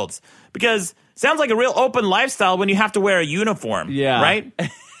the clothes. Because sounds like a real open lifestyle when you have to wear a uniform. Yeah. Right?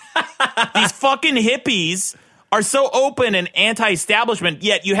 These fucking hippies are so open and anti-establishment,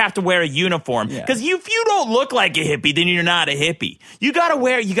 yet you have to wear a uniform. Because if you don't look like a hippie, then you're not a hippie. You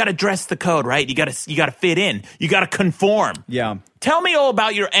gotta dress the code, right? You gotta fit in. You gotta conform. Yeah. Tell me all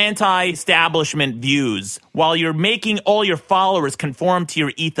about your anti-establishment views while you're making all your followers conform to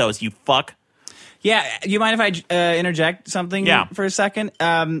your ethos, you fuck. Yeah, you mind if I interject something for a second?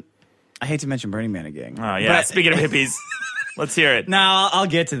 I hate to mention Burning Man again. Oh, yeah. Speaking of hippies, let's hear it. No, I'll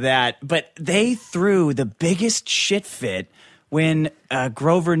get to that. But they threw the biggest shit fit when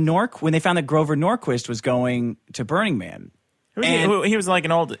when they found that Grover Norquist was going to Burning Man. He was like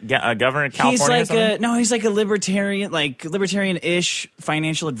an old governor of California. He's like a libertarian-ish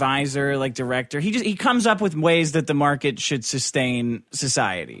financial advisor, like director. He comes up with ways that the market should sustain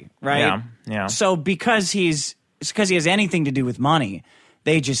society, right? Yeah. So because he has anything to do with money,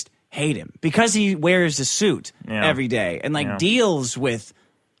 they just hate him because he wears a suit every day and deals with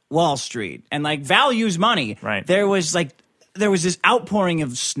Wall Street and like values money. Right. There was this outpouring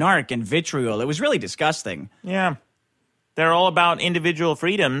of snark and vitriol. It was really disgusting. Yeah. They're all about individual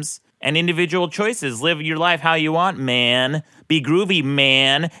freedoms and individual choices. Live your life how you want, man. Be groovy,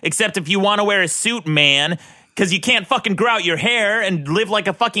 man. Except if you want to wear a suit, man. because you can't fucking grow out your hair and live like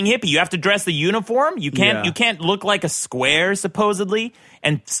a fucking hippie. You have to dress the uniform. You can't look like a square, supposedly,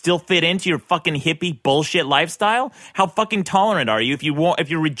 and still fit into your fucking hippie bullshit lifestyle. How fucking tolerant are you if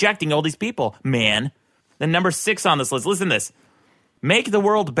you're rejecting all these people, man? Then number 6 on this list, listen to this. Make the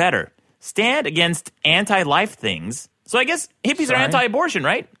world better. Stand against anti-life things. So I guess hippies are anti-abortion,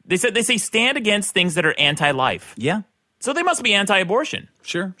 right? They say stand against things that are anti-life. Yeah. So they must be anti-abortion.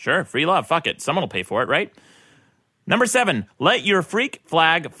 Sure. Sure, free love, fuck it. Someone will pay for it, right? Number 7, let your freak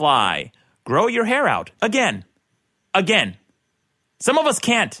flag fly. Grow your hair out. Again. Some of us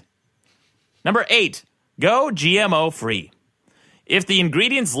can't. Number 8, go GMO free. If the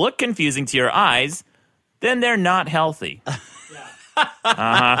ingredients look confusing to your eyes, then they're not healthy.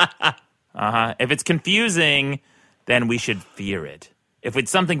 If it's confusing, then we should fear it. If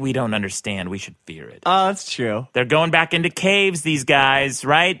it's something we don't understand, we should fear it. Oh, that's true. They're going back into caves, these guys,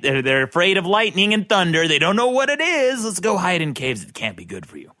 right? They're afraid of lightning and thunder. They don't know what it is. Let's go hide in caves. It can't be good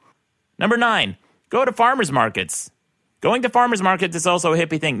for you. Number 9, go to farmers markets. Going to farmers markets is also a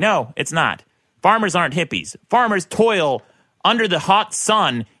hippie thing. No, it's not. Farmers aren't hippies. Farmers toil under the hot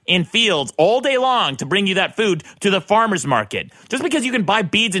sun in fields all day long to bring you that food to the farmer's market. Just because you can buy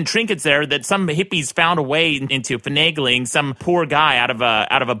beads and trinkets there that some hippies found a way into finagling some poor guy out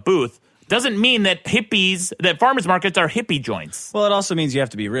of a booth doesn't mean that farmers markets are hippie joints. Well, it also means you have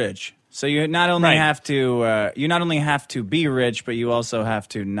to be rich. So you not only have to be rich, but you also have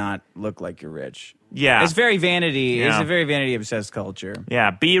to not look like you're rich. Yeah. It's very vanity. Yeah. It's a very vanity obsessed culture. Yeah,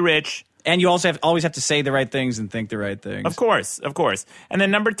 be rich. And you also always have to say the right things and think the right things. Of course. And then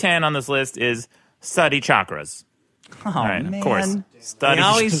number 10 on this list is study chakras. Oh, right, man. Of course. They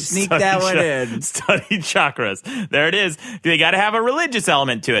always sneak that one in. Study chakras. There it is. They got to have a religious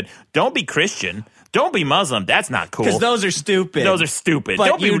element to it. Don't be Christian. Don't be Muslim. That's not cool. Because those are stupid.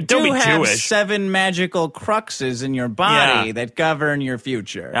 But don't be have Jewish. 7 magical cruxes in your body that govern your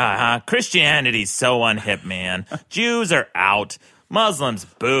future. Christianity's so unhip, man. Jews are out. Muslims,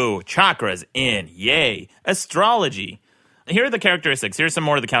 boo. Chakras, in. Yay. Astrology. Here are the characteristics. Here's some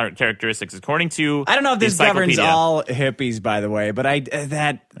more of the characteristics. According to I don't know if this governs all hippies, by the way, but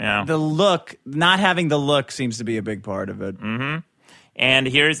the look, not having the look seems to be a big part of it. Mm-hmm. And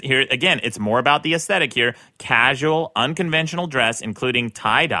here again, it's more about the aesthetic here. Casual, unconventional dress, including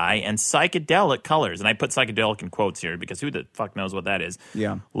tie-dye and psychedelic colors. And I put psychedelic in quotes here because who the fuck knows what that is.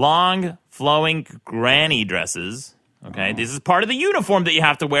 Yeah. Long, flowing granny dresses. Okay, This is part of the uniform that you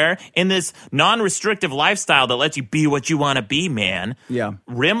have to wear in this non-restrictive lifestyle that lets you be what you want to be, man. Yeah.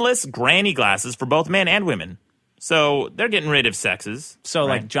 Rimless granny glasses for both men and women. So they're getting rid of sexes. So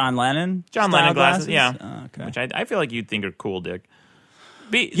like John Lennon? John Lennon glasses, yeah. Oh, okay. Which I feel like you'd think are cool, Dick.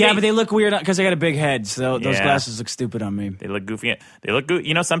 But they look weird because I got a big head, so those glasses look stupid on me. They look goofy. They look good.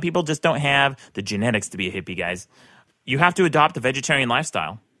 You know, some people just don't have the genetics to be a hippie, guys. You have to adopt the vegetarian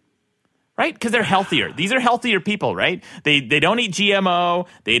lifestyle. Right? Because they're healthier. These are healthier people, right? They don't eat GMO.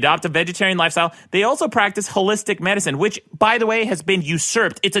 They adopt a vegetarian lifestyle. They also practice holistic medicine, which, by the way, has been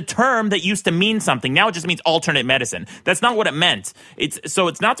usurped. It's a term that used to mean something. Now it just means alternate medicine. That's not what it meant. It's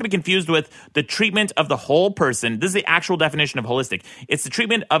not to be confused with the treatment of the whole person. This is the actual definition of holistic. It's the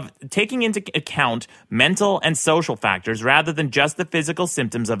treatment of taking into account mental and social factors rather than just the physical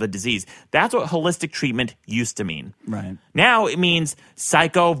symptoms of a disease. That's what holistic treatment used to mean. Right. Now it means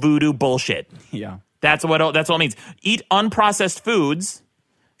psycho voodoo bullshit. Yeah. That's what it means. Eat unprocessed foods.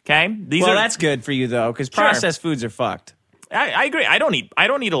 Okay? That's good for you though, because processed foods are fucked. I agree. I don't eat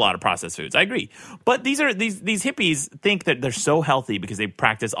a lot of processed foods. I agree. But these hippies think that they're so healthy because they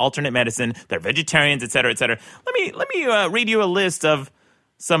practice alternate medicine, they're vegetarians, et cetera, et cetera. Let me read you a list of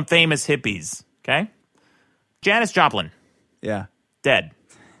some famous hippies. Okay? Janis Joplin. Yeah. Dead.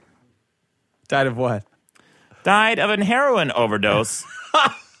 Died of what? Died of a heroin overdose.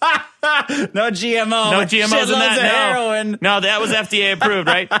 No GMO. No GMOs in that. Of heroin. No, that was FDA approved,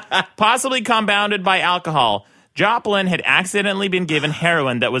 right? Possibly compounded by alcohol. Joplin had accidentally been given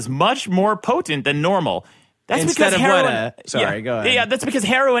heroin that was much more potent than normal. That's Instead because of heroin. Go ahead. Yeah, that's because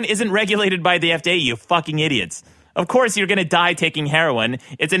heroin isn't regulated by the FDA. You fucking idiots. Of course, you're going to die taking heroin.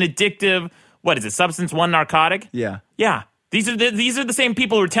 It's an addictive. What is it? Substance 1 narcotic. Yeah. Yeah. These are the same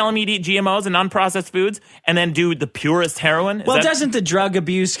people who are telling me to eat GMOs and unprocessed foods and then do the purest heroin. Doesn't the drug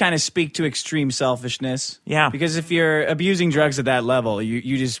abuse kind of speak to extreme selfishness? Yeah. Because if you're abusing drugs at that level,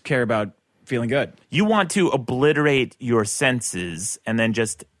 you just care about feeling good. You want to obliterate your senses and then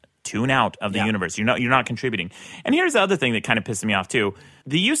just tune out of the universe. You're not contributing. And here's the other thing that kind of pissed me off too.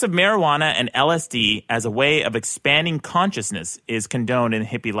 The use of marijuana and LSD as a way of expanding consciousness is condoned in the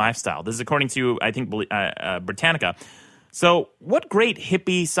hippie lifestyle. This is according to, I think, Britannica. So what great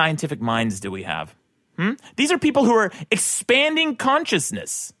hippie scientific minds do we have? These are people who are expanding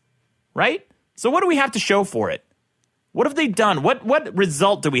consciousness, right? So what do we have to show for it? What have they done? What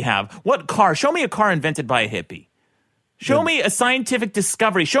result do we have? What car? Show me a car invented by a hippie. Show me a scientific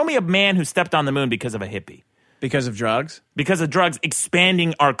discovery. Show me a man who stepped on the moon because of a hippie. Because of drugs? Because of drugs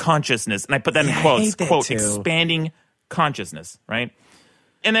expanding our consciousness. And I put that in quotes. Quote, too. expanding consciousness, right?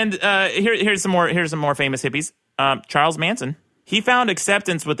 And then here's some more famous hippies. Charles Manson. He found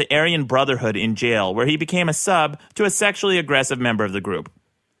acceptance with the Aryan Brotherhood in jail, where he became a sub to a sexually aggressive member of the group.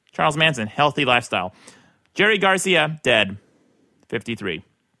 Charles Manson, healthy lifestyle. Jerry Garcia, dead, 53.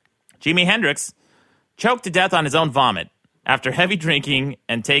 Jimi Hendrix, choked to death on his own vomit after heavy drinking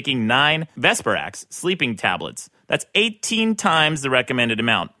and taking 9 Vesperax sleeping tablets. That's 18 times the recommended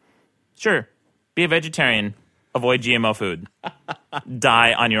amount. Sure, be a vegetarian, avoid GMO food,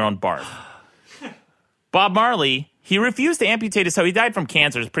 die on your own barf. Bob Marley, he refused to amputate his toe. He died from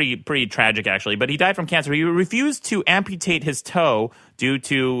cancer. It's pretty tragic, actually. But he died from cancer. He refused to amputate his toe due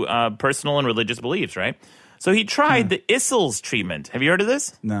to personal and religious beliefs, right? So he tried the Issels treatment. Have you heard of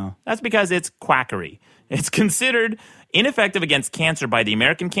this? No. That's because it's quackery. It's considered ineffective against cancer by the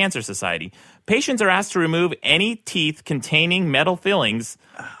American Cancer Society. Patients are asked to remove any teeth containing metal fillings,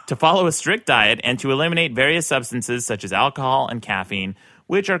 to follow a strict diet, and to eliminate various substances such as alcohol and caffeine,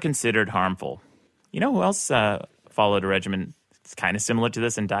 which are considered harmful. You know who else followed a regimen that's kind of similar to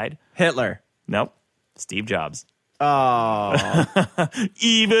this and died? Hitler. Nope. Steve Jobs. Oh.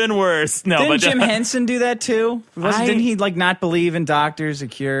 Even worse. No, Didn't but Jim Henson do that too? Didn't he not believe in doctors or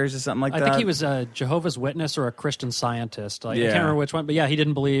cures or something like that? I think he was a Jehovah's Witness or a Christian Scientist. I Yeah. can't remember which one, but yeah, he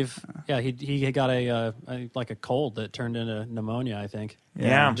didn't believe. Yeah, he got a cold that turned into pneumonia, I think.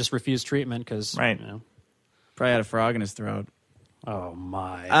 Yeah. And just refused treatment because Right. Probably had a frog in his throat. Oh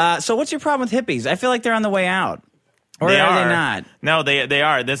my. So what's your problem with hippies? I feel like they're on the way out. Or are they not? No, they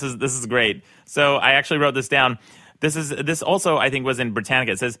are. This is great. So I actually wrote this down. This also, I think, was in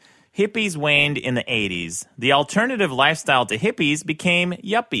Britannica. It says, hippies waned in the 80s. The alternative lifestyle to hippies became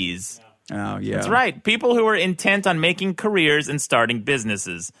yuppies. Oh, yeah. That's right. People who were intent on making careers and starting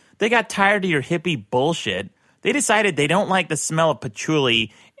businesses. They got tired of your hippie bullshit. They decided they don't like the smell of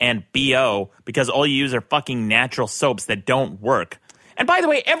patchouli and BO because all you use are fucking natural soaps that don't work. And by the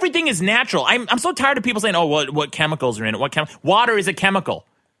way, everything is natural. I'm so tired of people saying, oh, what chemicals are in it? Water is a chemical.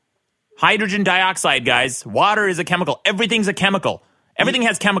 Hydrogen dioxide, guys. Water is a chemical. Everything's a chemical. Everything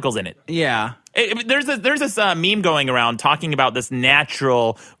has chemicals in it. Yeah. There's this meme going around talking about this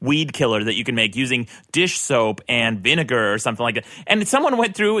natural weed killer that you can make using dish soap and vinegar or something like that. And someone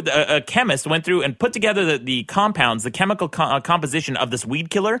went through, a chemist went through and put together the compounds, the chemical composition of this weed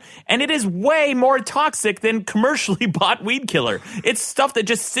killer, and it is way more toxic than commercially bought weed killer. It's stuff that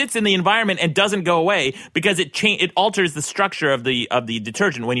just sits in the environment and doesn't go away because it alters the structure of the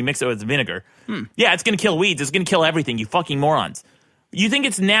detergent when you mix it with vinegar. Yeah, it's going to kill weeds. It's going to kill everything, you fucking morons. You think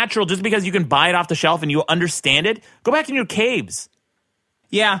it's natural just because you can buy it off the shelf and you understand it? Go back in your caves.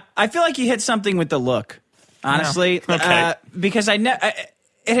 Yeah, I feel like you hit something with the look, honestly. Yeah. Okay. Because it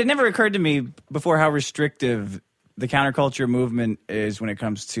had never occurred to me before how restrictive the counterculture movement is when it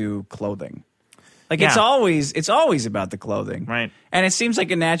comes to clothing. Like, Yeah. it's always about the clothing. Right. And it seems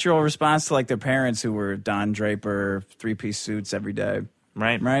like a natural response to, like, their parents who were Don Draper, three-piece suits every day.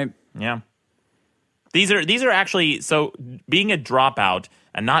 Right. Right? Yeah. These are actually, so being a dropout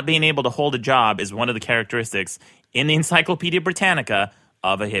and not being able to hold a job is one of the characteristics in the Encyclopedia Britannica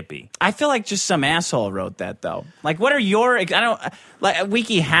of a hippie. I feel like just some asshole wrote that, though. Like, what are your, I don't, like,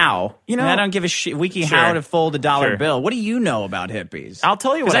 WikiHow. You know, I don't give a shit. WikiHow Sure. to fold a dollar Sure. bill. What do you know about hippies? I'll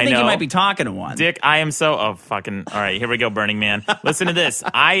tell you what I think know. you might be talking to one. Dick, I am so, all right, here we go, Burning Man. Listen to this.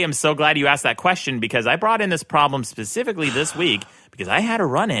 I am so glad you asked that question because I brought in this problem specifically this week because I had a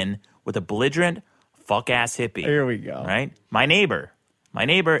run-in with a belligerent fuck-ass hippie. Here we go. Right? My neighbor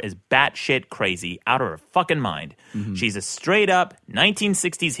is batshit crazy, out of her fucking mind. Mm-hmm. She's a straight-up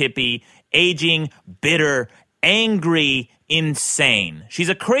 1960s hippie, aging, bitter, angry, insane. She's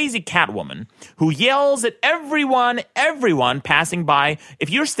a crazy Catwoman who yells at everyone passing by. If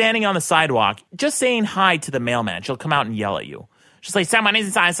you're standing on the sidewalk, just saying hi to the mailman, she'll come out and yell at you. She's like, someone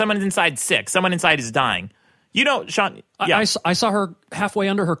is inside sick, someone inside is dying. You know, Sean, yeah. I saw her halfway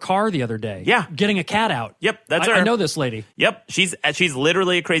under her car the other day. Yeah. Getting a cat out. Yep, that's her. I know this lady. Yep, she's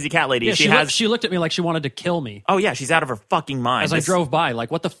literally a crazy cat lady. Yeah, she looked at me like she wanted to kill me. Oh yeah, she's out of her fucking mind. As I drove by,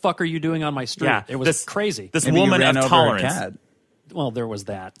 like, what the fuck are you doing on my street? Yeah, it was crazy. This Maybe you woman ran of over a tolerance. cat. Well, there was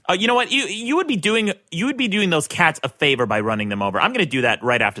that. You know what? You would be doing those cats a favor by running them over. I'm going to do that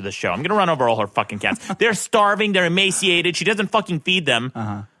right after the show. I'm going to run over all her fucking cats. They're starving. They're emaciated. She doesn't fucking feed them.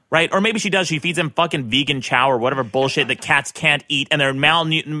 right? Or maybe she does. She feeds them fucking vegan chow or whatever bullshit that cats can't eat, and they're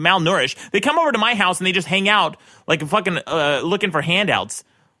malnourished. They come over to my house and they just hang out like fucking looking for handouts,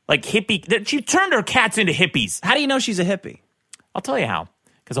 like hippie. She turned her cats into hippies. How do you know she's a hippie? I'll tell you how.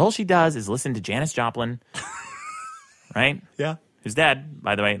 Because all she does is listen to Janis Joplin, right? Yeah. Who's dead,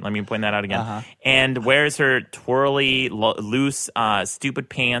 by the way. Let me point that out again. And wears her twirly, loose, stupid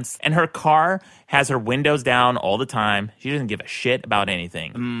pants. And her car has her windows down all the time. She doesn't give a shit about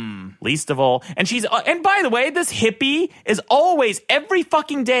anything. Least of all. And and by the way, this hippie is always, every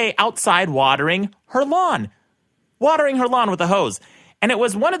fucking day, outside watering her lawn. Watering her lawn with a hose. And it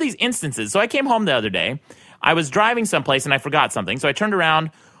was one of these instances. So I came home the other day. I was driving someplace and I forgot something. So I turned around,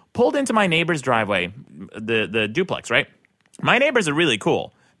 pulled into my neighbor's driveway, the duplex, right? My neighbors are really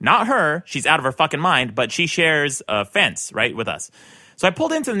cool. Not her. She's out of her fucking mind, but she shares a fence, right, with us. So I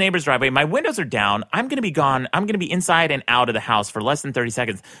pulled into the neighbor's driveway. My windows are down. I'm going to be gone. I'm going to be inside and out of the house for less than 30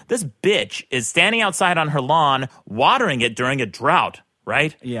 seconds. This bitch is standing outside on her lawn, watering it during a drought,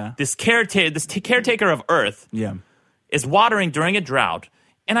 right? Yeah. This caretaker of Earth is watering during a drought.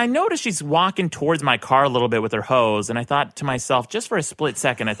 And I noticed she's walking towards my car a little bit with her hose. And I thought to myself, just for a split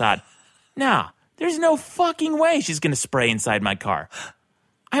second, I thought, nah. There's no fucking way she's going to spray inside my car.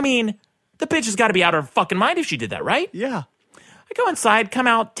 I mean, the bitch has got to be out of her fucking mind if she did that, right? Yeah. I go inside, come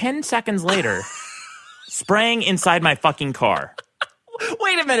out 10 seconds later, spraying inside my fucking car.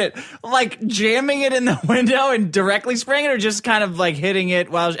 Wait a minute. Like jamming it in the window and directly spraying it, or just kind of like hitting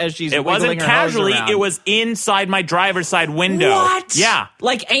it as she's It wiggling wasn't her casually. hose around? It was inside my driver's side window. What? Yeah.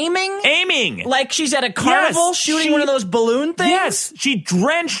 Like aiming? Aiming. Like she's at a carnival Yes, shooting one of those balloon things? Yes. She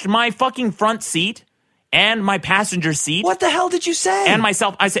drenched my fucking front seat and my passenger seat. What the hell did you say? And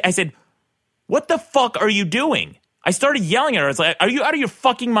myself. I said, what the fuck are you doing? I started yelling at her. I was like, are you out of your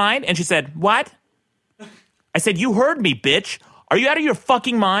fucking mind? And she said, what? I said, you heard me, bitch. Are you out of your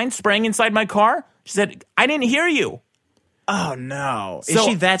fucking mind spraying inside my car? She said, I didn't hear you. Oh, no. So- is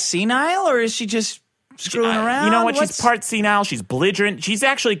she that senile, or is she just screwing around? You know what? She's part senile. She's belligerent. She's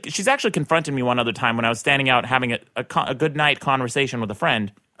actually confronted me one other time when I was standing out having a good night conversation with a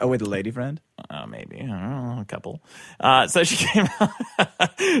friend. Oh, with a lady friend? Maybe. I don't know, a couple. So she came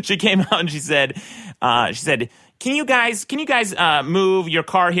out, she came out and she said, can you guys move your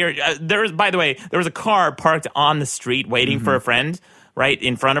car here? By the way, there was a car parked on the street waiting for a friend right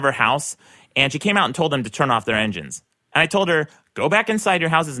in front of her house. And she came out and told them to turn off their engines. And I told her, go back inside your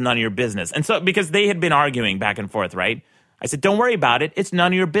house. It's none of your business. And so, because they had been arguing back and forth, right? I said, don't worry about it. It's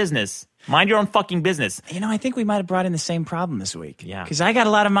none of your business. Mind your own fucking business. You know, I think we might have brought in the same problem this week. Yeah. Because I got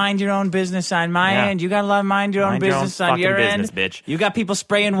a lot of mind your own business on my end. You got a lot of mind your own business on your end. Bitch. You got people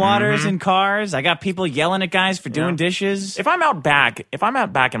spraying waters in cars. I got people yelling at guys for doing dishes. If I'm out back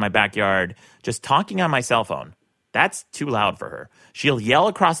in my backyard just talking on my cell phone, that's too loud for her. She'll yell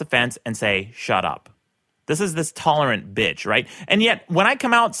across the fence and say, shut up. This is this tolerant bitch, right? And yet, when I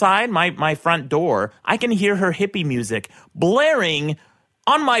come outside my front door, I can hear her hippie music blaring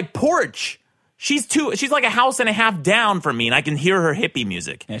on my porch. She's like a house and a half down from me, and I can hear her hippie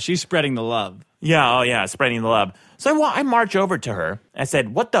music. Yeah, she's spreading the love. Yeah, oh yeah, spreading the love. So I march over to her. I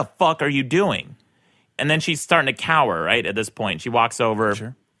said, what the fuck are you doing? And then she's starting to cower, right, at this point. She walks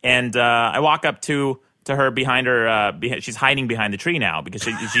over, and I walk up to her behind her. She's hiding behind the tree now because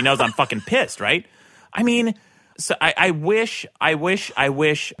she knows I'm fucking pissed, right? I mean, so I wish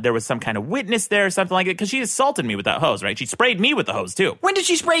there was some kind of witness there or something like that, because she assaulted me with that hose, right? She sprayed me with the hose too. When did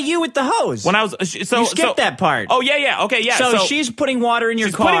she spray you with the hose? When I was you skipped that part. Oh yeah, okay, yeah. So she's putting water in your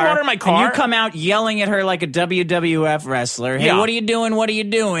car. She's putting water in my car. And you come out yelling at her like a WWF wrestler. Hey, what are you doing? What are you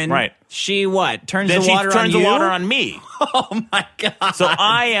doing? Right. She what? Turns then the water on you? Turns the water on me. Oh my God. So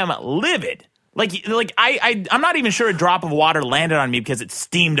I am livid. Like I'm not even sure a drop of water landed on me because it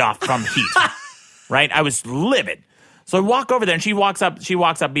steamed off from heat. Right? I was livid. So I walk over there and she walks up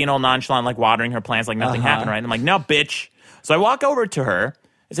being all nonchalant, like watering her plants like nothing happened, right? And I'm like, no, bitch. So I walk over to her.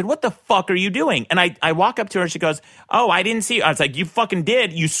 I said, what the fuck are you doing? And I walk up to her. She goes, oh, I didn't see you. I was like, you fucking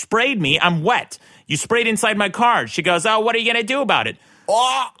did. You sprayed me. I'm wet. You sprayed inside my car. She goes, oh, what are you going to do about it?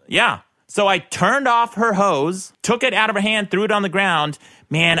 Oh, yeah. So I turned off her hose, took it out of her hand, threw it on the ground.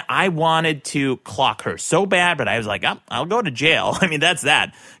 Man, I wanted to clock her so bad, but I was like, I'll go to jail. I mean, that's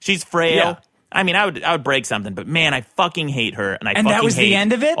that. She's frail. Yeah. I mean, I would break something, but man, I fucking hate her, and fucking that was hate the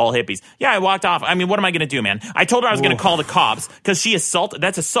end of it? all hippies. Yeah, I walked off. I mean, what am I going to do, man? I told her I was going to call the cops because she assaulted.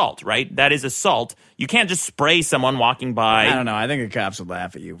 That's assault, right? That is assault. You can't just spray someone walking by. I don't know. I think the cops would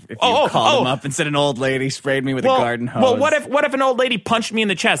laugh at you if you called them up and said an old lady sprayed me with a garden hose. Well, what if an old lady punched me in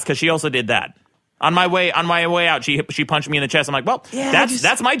the chest because she also did that? On my way out, she punched me in the chest. I'm like, well,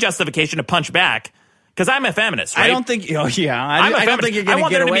 that's my justification to punch back. Because I'm a feminist, right? I don't think. Oh, yeah. I don't think you're I going to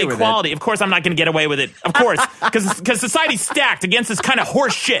want get there to away be with equality. it. Of course, I'm not going to get away with it. Of course, because society's stacked against this kind of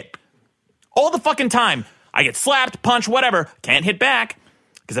horse shit all the fucking time. I get slapped, punched, whatever. Can't hit back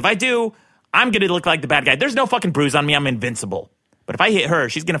because if I do, I'm going to look like the bad guy. There's no fucking bruise on me. I'm invincible. But if I hit her,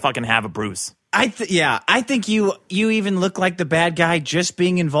 she's going to fucking have a bruise. I think you even look like the bad guy just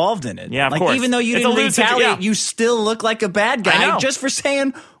being involved in it. Yeah, of like, course. Even though you It's didn't a lose retaliate, situ- yeah. you still look like a bad I guy know. just for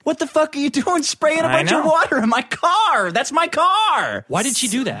saying, what the fuck are you doing spraying a bunch of know. water in my car? That's my car. Why did she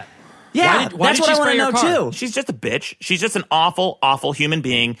do that? Yeah, why that's did what she I want spray to your know, car? too. She's just a bitch. She's just an awful, awful human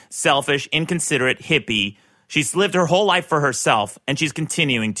being, selfish, inconsiderate, hippie. She's lived her whole life for herself, and she's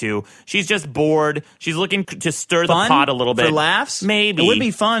continuing to. She's just bored. She's looking to stir the Fun pot a little bit. for laughs? Maybe. It would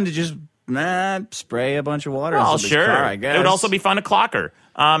be fun to just spray a bunch of water in Well, somebody's sure. car, I guess. It would also be fun to clock her.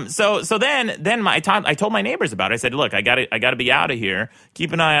 So then I told my neighbors about it. I said, look, I gotta be out of here.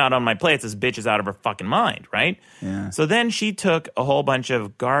 Keep an eye out on my plates. This bitch is out of her fucking mind, right? Yeah. So then she took a whole bunch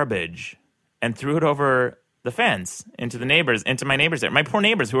of garbage and threw it over the fence into my neighbors there. My poor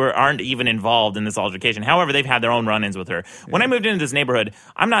neighbors who aren't even involved in this altercation. However, they've had their own run-ins with her. When I moved into this neighborhood,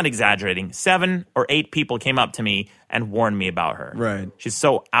 I'm not exaggerating, 7 or 8 people came up to me and warned me about her. Right. She's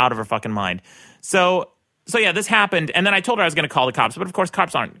so out of her fucking mind. So yeah, this happened, and then I told her I was going to call the cops, but of course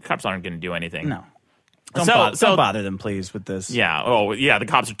cops aren't going to do anything. No. Don't bother them, please, with this. Yeah. Oh, yeah. The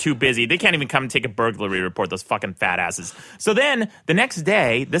cops are too busy. They can't even come and take a burglary report. Those fucking fat asses. So then the next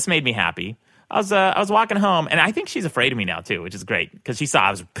day, this made me happy. I was walking home, and I think she's afraid of me now too, which is great because she saw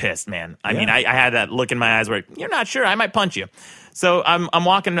I was pissed, man. I mean, I had that look in my eyes where you're not sure, I might punch you. So I'm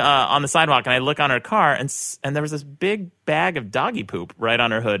walking on the sidewalk, and I look on her car, and there was this big bag of doggy poop right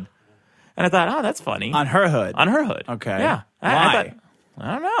on her hood, and I thought, oh, that's funny. On her hood? On her hood. Okay. Yeah. Why?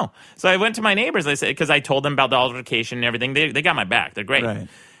 I don't know. So I went to my neighbors. I said because I told them about the altercation and everything. They got my back. They're great. Right.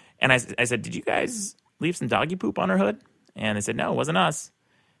 And I said, did you guys leave some doggy poop on her hood? And they said, no, it wasn't us.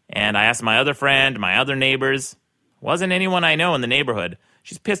 And I asked my other friend, my other neighbors. Wasn't anyone I know in the neighborhood.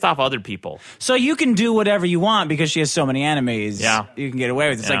 She's pissed off other people. So you can do whatever you want because she has so many enemies. Yeah. You can get away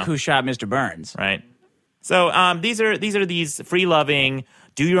with it. It's like Who Shot Mr. Burns? Right. So these are these free-loving,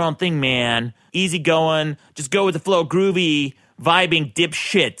 do-your-own-thing, man, easy-going, just go with the flow, groovy, vibing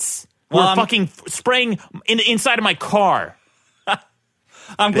dipshits. We're fucking spraying inside of my car.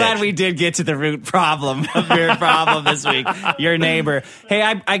 I'm glad we did get to the root problem of your problem this week. Your neighbor. Hey,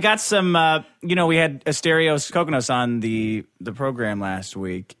 I got some, we had Asterios Kokonos on the program last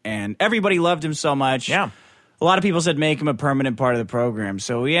week, and everybody loved him so much. Yeah. A lot of people said make him a permanent part of the program,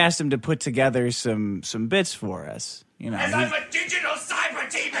 so we asked him to put together some bits for us. I'm a digital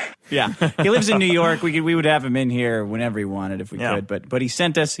cyber demon. Yeah, he lives in New York. We would have him in here whenever he wanted if we could, but he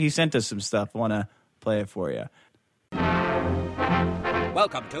sent us some stuff. I want to play it for you.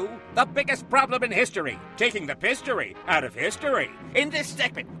 Welcome to The Biggest Problem in History, taking the history out of history. In this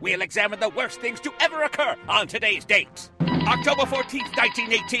segment, we'll examine the worst things to ever occur on today's date. October 14th,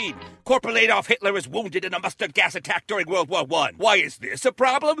 1918. Corporal Adolf Hitler is wounded in a mustard gas attack during World War I. Why is this a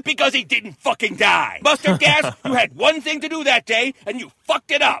problem? Because he didn't fucking die. Mustard gas, you had one thing to do that day, and you fucked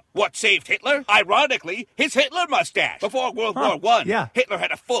it up. What saved Hitler? Ironically, his Hitler mustache. Before World War I, Hitler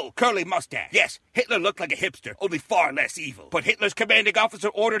had a full, curly mustache. Yes, Hitler looked like a hipster, only far less evil. But Hitler's commanding officer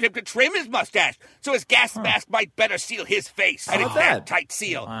ordered him to trim his mustache so his gas mask might better seal his face. And it's that tight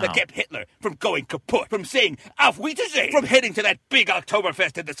seal that kept Hitler from going kaput, from saying Auf Wiedersehen, from heading to that big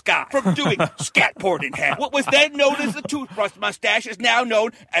Oktoberfest in the sky, from doing scat porn in hell. What was then known as the toothbrush mustache is now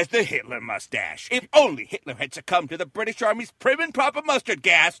known as the Hitler mustache. If only Hitler had succumbed to the British Army's prim and proper mustard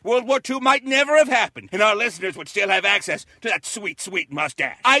gas, World War II might never have happened, and our listeners would still have access to that sweet, sweet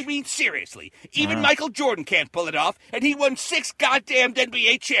mustache. I mean, seriously, even Michael Jordan can't pull it off, and he won 6 goddamn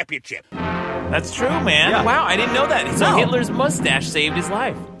NBA championships. That's true, man. Yeah. Wow, I didn't know that. So No. Hitler's mustache saved his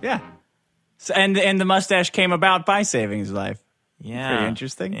life. Yeah. So, and the mustache came about by saving his life. Yeah. Pretty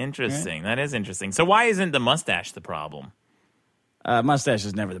interesting. Interesting. That is interesting. So why isn't the mustache the problem? Mustache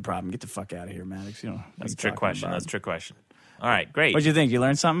is never the problem. Get the fuck out of here, Maddox. That's a trick question. That's a trick question. All right, great. What'd you think? You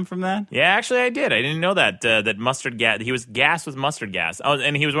learned something from that? Yeah, actually, I did. I didn't know that that mustard gas. He was gassed with mustard gas. Oh,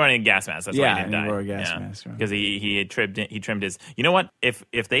 and he was wearing a gas mask. That's why he didn't die. He wore a gas mask. Right. Because he trimmed his. You know what? If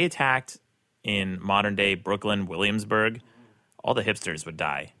they attacked in modern day Brooklyn, Williamsburg, all the hipsters would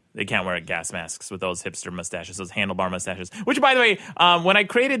die. They can't wear gas masks with those hipster mustaches, those handlebar mustaches. Which, by the way, when I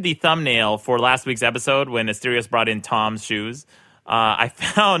created the thumbnail for last week's episode, when Asterios brought in Tom's shoes, I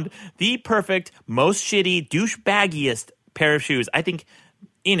found the perfect, most shitty, douchebaggiest pair of shoes, I think,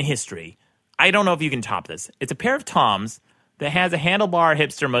 in history. I don't know if you can top this. It's a pair of Tom's that has a handlebar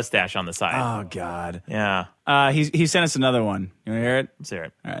hipster mustache on the side. Oh, God. Yeah. He sent us another one. You want to hear it? Let's hear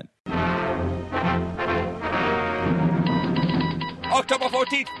it. All right. October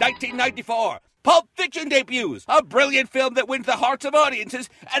 14th, 1994. Pulp Fiction debuts, a brilliant film that wins the hearts of audiences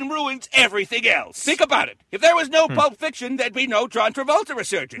and ruins everything else. Think about it. If there was no Pulp Fiction, there'd be no John Travolta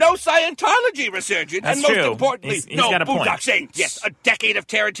resurgence, no Scientology resurgence, That's and most true. importantly, He's no got a point. Boondock Saints. Yes, a decade of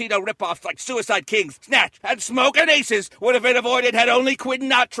Tarantino ripoffs like Suicide Kings, Snatch, and Smokin' Aces would have been avoided had only Quinn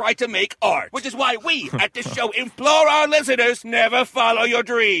not tried to make art. Which is why we, at this show, implore our listeners, never follow your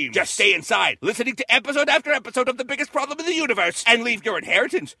dreams. Just stay inside, listening to episode after episode of The Biggest Problem in the Universe, and leave your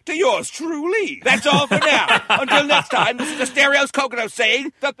inheritance to yours truly. That's all for now. Until next time, this is the Stereo's Coconut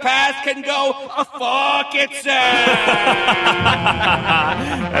saying, the path can go a fuck itself.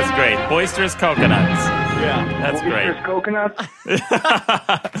 That's great. Boisterous coconuts. Yeah. That's Boisterous great.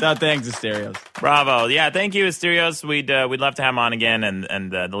 coconuts. So thanks, Asterios. Bravo. Yeah, thank you, Asterios. We'd love to have him on again, and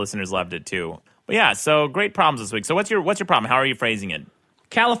the listeners loved it too. But yeah, so great problems this week. So what's your problem? How are you phrasing it?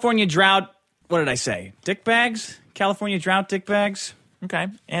 California drought. What did I say? Dick bags? California drought dick bags? Okay.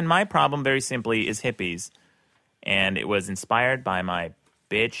 And my problem, very simply, is hippies. And it was inspired by my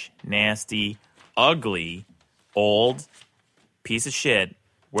bitch, nasty, ugly, old, piece of shit,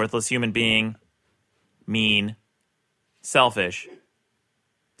 worthless human being, mean, selfish,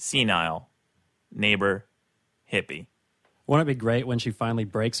 senile, neighbor, hippie. Wouldn't it be great when she finally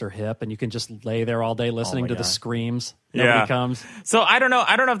breaks her hip and you can just lay there all day listening to the God. screams? Nobody comes. So I don't know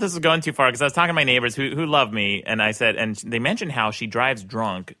if this is going too far because I was talking to my neighbors who love me, and I said, and they mentioned how she drives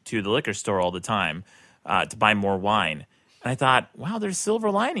drunk to the liquor store all the time to buy more wine. And I thought, wow, there's silver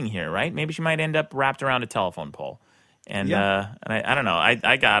lining here, right? Maybe she might end up wrapped around a telephone pole. And I don't know.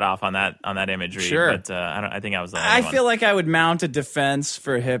 I got off on that imagery. Sure. But I think I was the only I one. feel like I would mount a defense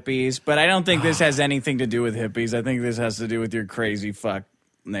for hippies, but I don't think this has anything to do with hippies. I think this has to do with your crazy fuck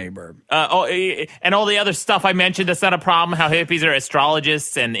neighbor. And all the other stuff I mentioned, that's not a problem. How hippies are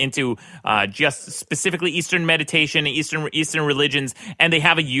astrologists and into just specifically Eastern meditation, Eastern religions, and they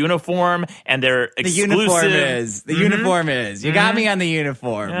have a uniform and they're exclusive. The uniform is. You got me on the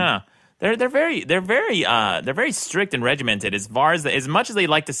uniform. Yeah. They're very strict and regimented as much as they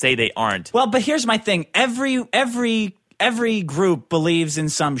like to say they aren't. Well, but here's my thing. Every group believes in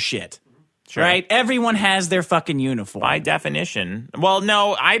some shit. Sure. Right? Everyone has their fucking uniform. By definition. Well,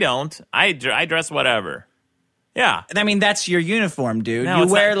 no, I don't. I dress whatever. Yeah. I mean, that's your uniform, dude. No, you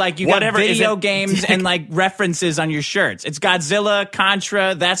it's wear, not. like, you Whatever got video isn't- games and, like, references on your shirts. It's Godzilla,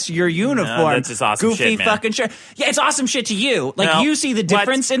 Contra, that's your uniform. that's just awesome Goofy shit, man. fucking shirt. Yeah, it's awesome shit to you. Like, No, you see the what?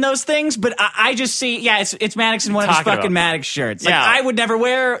 difference in those things, but I just see, it's Maddox in one of his Talking fucking about. Maddox shirts. Like, Yeah. I would never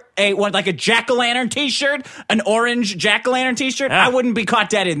wear a jack-o'-lantern t-shirt, an orange jack-o'-lantern t-shirt. Yeah. I wouldn't be caught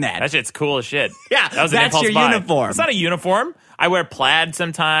dead in that. That shit's cool as shit. Yeah, that was an that's impulse your buy. uniform. It's not a uniform. I wear plaid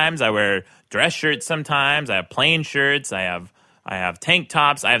sometimes. I wear dress shirts sometimes. I have plain shirts. I have tank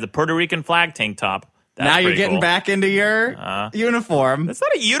tops. I have the Puerto Rican flag tank top. That's now you're pretty getting cool. back into your uniform. That's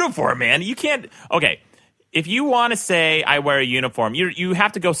not a uniform, man. You can't. Okay, if you want to say I wear a uniform, you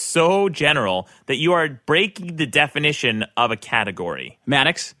have to go so general that you are breaking the definition of a category.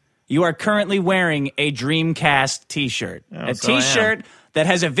 Maddox, you are currently wearing a Dreamcast t-shirt. A so I am. t-shirt that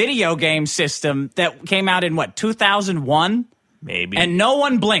has a video game system that came out in, 2001? Maybe. And no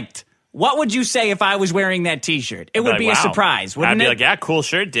one blinked. What would you say if I was wearing that t-shirt? It would be a wow. surprise, wouldn't I'd be it? like, yeah, cool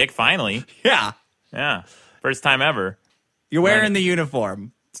shirt, Dick, finally. Yeah. Yeah. First time ever. You're wearing Right. the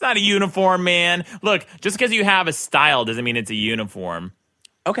uniform. It's not a uniform, man. Look, just because you have a style doesn't mean it's a uniform.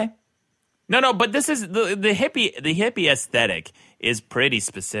 Okay. No, but this is the hippie aesthetic is pretty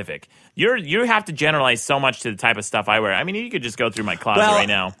specific. You have to generalize so much to the type of stuff I wear. I mean, you could just go through my closet right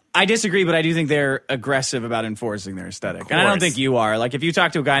now. I disagree, but I do think they're aggressive about enforcing their aesthetic. And I don't course. think you are. Like, if you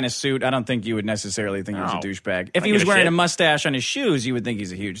talk to a guy in a suit, I don't think you would necessarily think he was a No. douchebag. If I he was give a wearing shit. a mustache on his shoes, you would think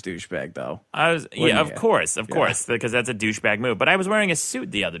he's a huge douchebag, though. Of you? course, because that's a douchebag move. But I was wearing a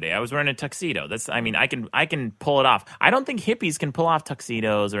suit the other day. I was wearing a tuxedo. I can pull it off. I don't think hippies can pull off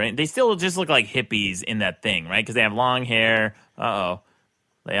tuxedos or anything. They still just look like hippies in that thing, right? Because they have long hair.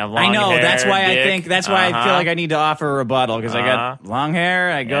 They have long I know. hair. That's why Dick. I think. That's why I feel like I need to offer a rebuttal because I got long hair.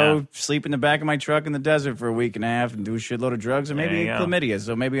 I go Yeah. sleep in the back of my truck in the desert for a week and a half and do a shitload of drugs and maybe There you go. chlamydia.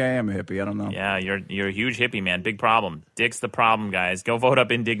 So maybe I am a hippie. I don't know. Yeah, you're a huge hippie, man. Big problem. Dick's the problem, guys. Go vote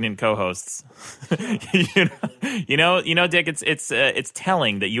up indignant co-hosts. you know, Dick. It's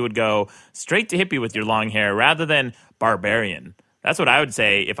telling that you would go straight to hippie with your long hair rather than barbarian. That's what I would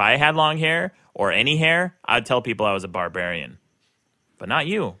say if I had long hair or any hair. I'd tell people I was a barbarian, but not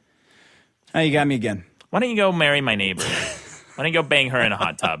you. Oh, you got me again. Why don't you go marry my neighbor? Why don't you go bang her in a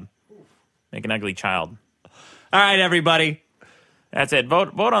hot tub? Make an ugly child. All right, everybody. That's it.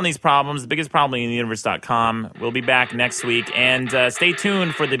 Vote on these problems. The biggest problem in the universe.com. We'll be back next week. And stay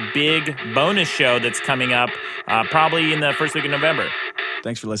tuned for the big bonus show that's coming up probably in the first week of November.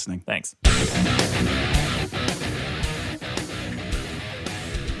 Thanks for listening. Thanks.